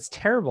 that's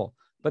terrible.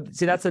 But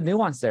see, that's a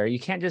nuance there. You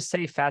can't just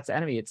say fat's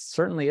enemy. It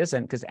certainly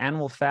isn't, because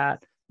animal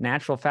fat,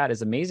 natural fat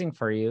is amazing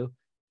for you.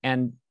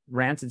 And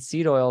rancid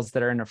seed oils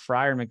that are in a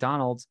fryer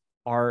McDonald's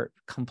are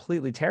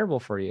completely terrible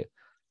for you.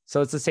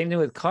 So it's the same thing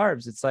with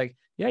carbs. It's like,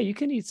 you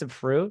can eat some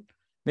fruit,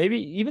 maybe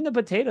even the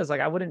potatoes.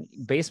 Like I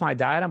wouldn't base my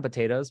diet on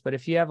potatoes, but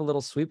if you have a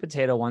little sweet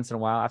potato once in a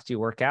while after you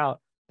work out,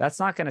 that's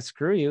not going to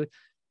screw you.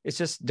 It's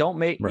just don't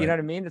make, you know what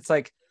I mean? It's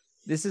like,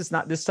 this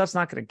stuff's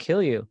not going to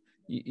kill you.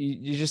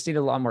 You just need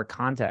a lot more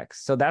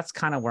context. So that's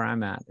kind of where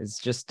I'm at. It's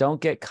just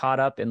don't get caught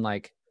up in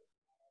like,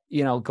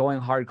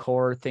 going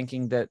hardcore,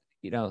 thinking that,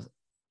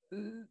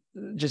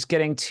 just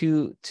getting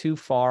too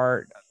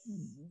far.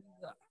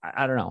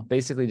 I don't know,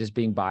 basically just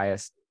being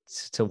biased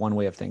to one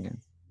way of thinking.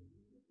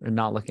 and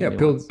not looking Yeah, at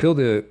peel nuance.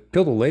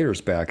 the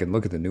layers back and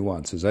look at the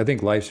nuances. I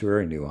think life's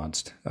very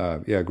nuanced.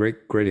 Yeah,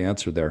 great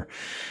answer there.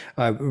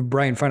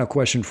 Brian, final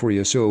question for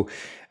you. So,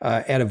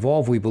 at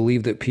Evolve, we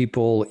believe that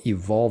people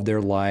evolve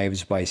their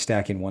lives by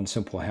stacking one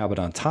simple habit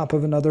on top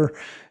of another.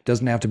 It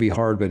doesn't have to be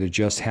hard, but it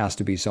just has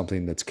to be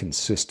something that's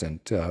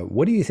consistent.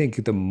 What do you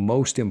think the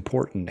most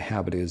important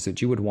habit is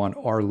that you would want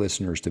our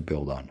listeners to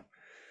build on?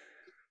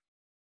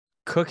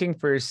 Cooking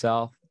for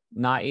yourself,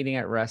 not eating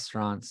at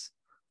restaurants.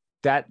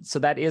 That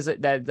is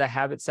it, that the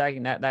habit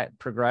stacking, that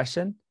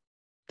progression,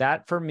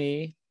 that for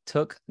me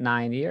took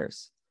 9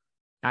 years.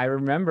 I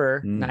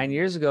remember 9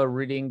 years ago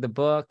reading the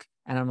book,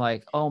 and I'm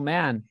like, oh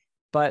man,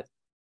 but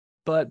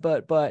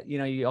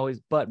you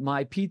always, but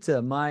my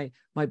pizza, my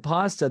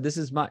pasta, this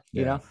is my,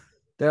 this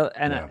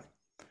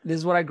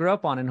is what I grew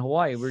up on in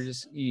Hawaii. You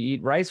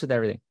eat rice with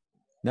everything.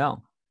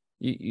 No,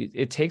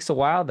 it takes a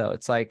while though.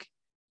 It's like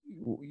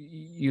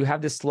you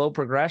have this slow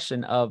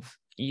progression of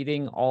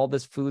eating all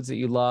this foods that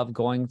you love,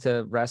 going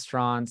to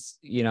restaurants,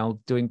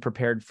 doing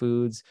prepared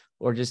foods,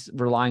 or just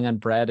relying on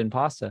bread and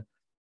pasta.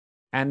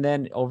 And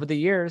then over the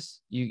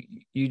years, you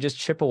just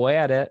chip away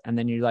at it, and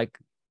then you like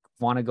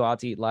want to go out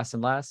to eat less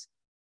and less.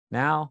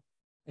 Now,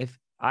 if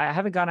I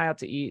haven't gone out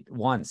to eat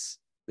once,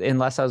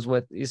 unless I was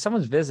if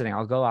someone's visiting,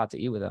 I'll go out to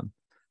eat with them,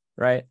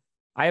 right?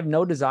 I have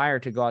no desire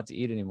to go out to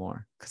eat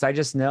anymore because I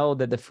just know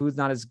that the food's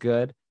not as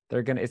good.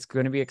 It's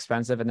gonna be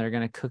expensive, and they're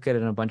gonna cook it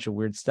in a bunch of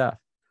weird stuff.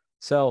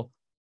 So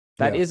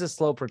that is a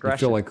slow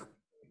progression. You feel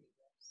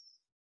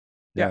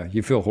like,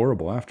 you feel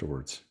horrible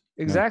afterwards.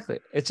 Exactly.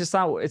 Yeah. It's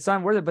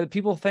not worth it. But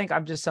people think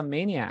I'm just some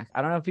maniac.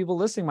 I don't know if people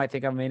listening might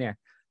think I'm a maniac,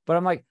 but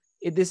I'm like,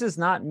 this is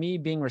not me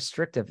being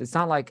restrictive. It's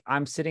not like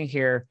I'm sitting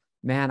here,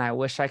 man, I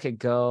wish I could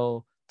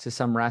go to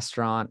some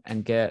restaurant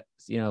and get,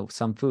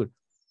 some food.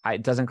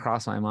 It doesn't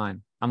cross my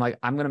mind. I'm like,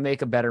 I'm going to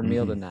make a better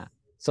meal than that.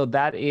 So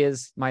that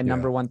is my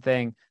number one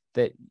thing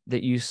that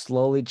you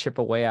slowly chip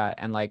away at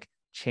and like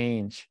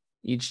change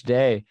each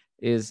day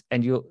is,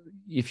 and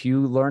if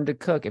you learn to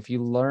cook, if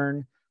you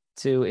learn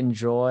to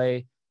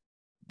enjoy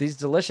these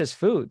delicious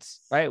foods,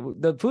 right?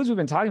 The foods we've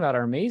been talking about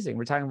are amazing.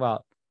 We're talking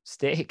about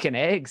steak and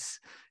eggs,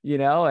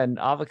 and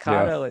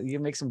avocado. You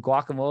make some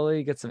guacamole,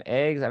 you get some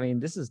eggs. I mean,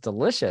 this is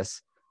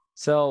delicious.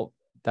 So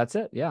that's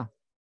it. Yeah.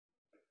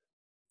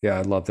 Yeah,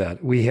 I love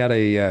that. We had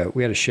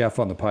a chef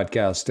on the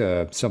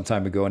podcast some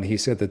time ago, and he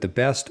said that the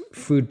best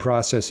food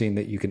processing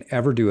that you can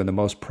ever do, and the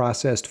most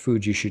processed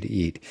food you should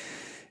eat,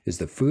 is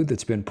the food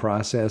that's been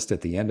processed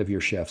at the end of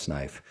your chef's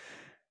knife.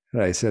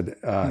 And I said,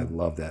 I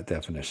love that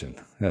definition.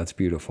 That's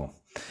beautiful.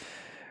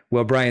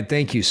 Well, Brian,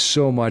 thank you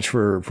so much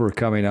for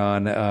coming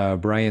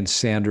on. Brian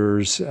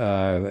Sanders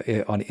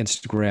on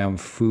Instagram,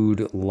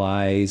 Food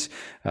Lies.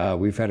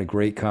 We've had a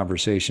great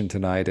conversation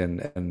tonight,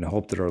 and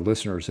hope that our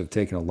listeners have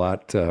taken a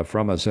lot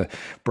from us.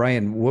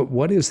 Brian,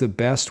 what is the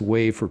best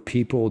way for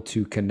people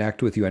to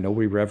connect with you? I know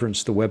we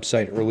referenced the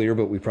website earlier,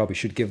 but we probably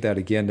should give that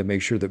again to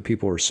make sure that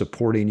people are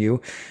supporting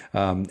you.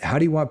 How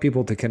do you want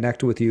people to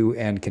connect with you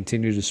and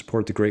continue to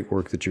support the great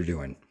work that you're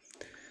doing?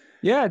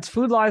 Yeah, it's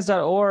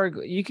foodlies.org.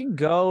 You can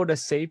go to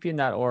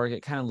sapien.org.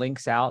 It kind of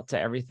links out to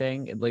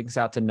everything. It links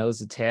out to Nose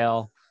to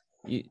Tail.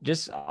 You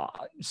just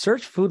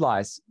search Food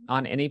Lies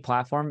on any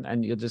platform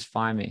and you'll just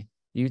find me.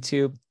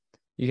 YouTube.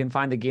 You can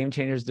find the Game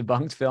Changers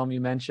Debunked film you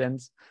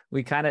mentioned.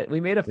 We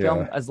made a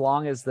film as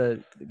long as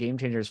the Game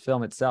Changers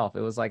film itself.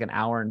 It was like 1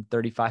 hour and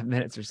 35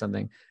 minutes or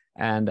something.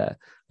 And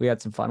we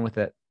had some fun with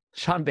it.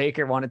 Sean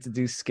Baker wanted to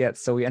do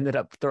skits, so we ended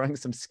up throwing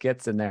some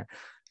skits in there.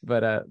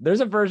 But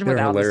there's a version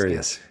without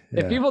hilarious.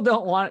 If people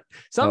don't want,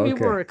 some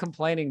people are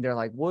complaining. They're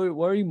like, why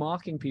are you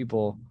mocking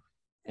people?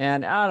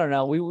 And I don't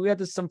know. We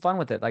had some fun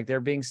with it. Like they're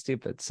being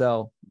stupid.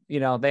 So,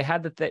 they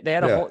had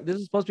a whole, this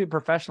is supposed to be a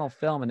professional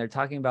film, and they're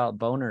talking about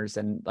boners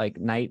and like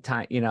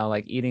nighttime,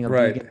 like eating a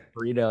vegan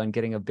burrito and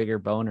getting a bigger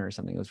boner or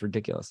something. It was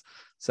ridiculous.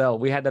 So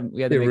we had to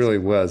it really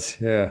was.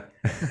 Yeah.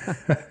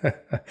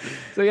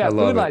 So yeah,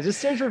 Food Lies.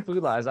 Just search for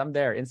Food Lies. I'm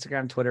there.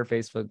 Instagram, Twitter,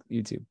 Facebook,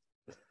 YouTube.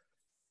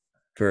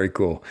 Very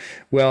cool.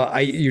 Well,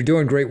 you're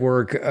doing great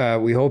work.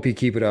 We hope you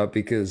keep it up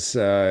because,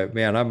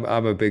 man,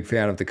 I'm a big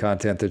fan of the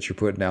content that you're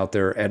putting out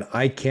there, and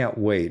I can't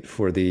wait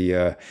for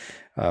the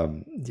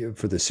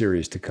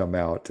series to come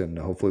out, and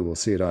hopefully we'll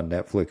see it on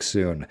Netflix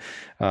soon.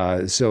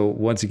 So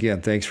once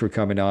again, thanks for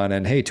coming on.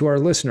 And hey, to our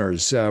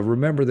listeners,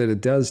 remember that it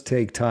does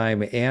take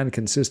time and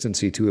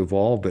consistency to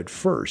evolve, but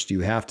first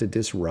you have to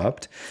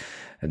disrupt.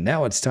 And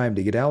now it's time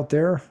to get out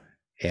there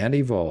and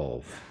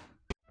evolve.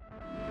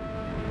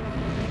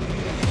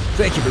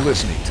 Thank you for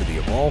listening to the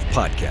Evolve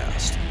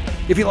Podcast.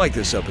 If you like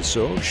this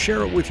episode,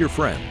 share it with your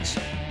friends.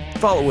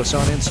 Follow us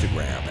on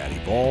Instagram at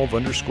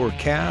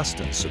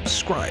Evolve_cast and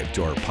subscribe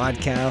to our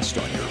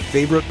podcast on your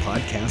favorite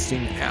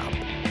podcasting app.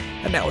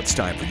 And now it's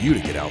time for you to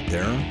get out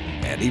there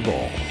and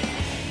evolve.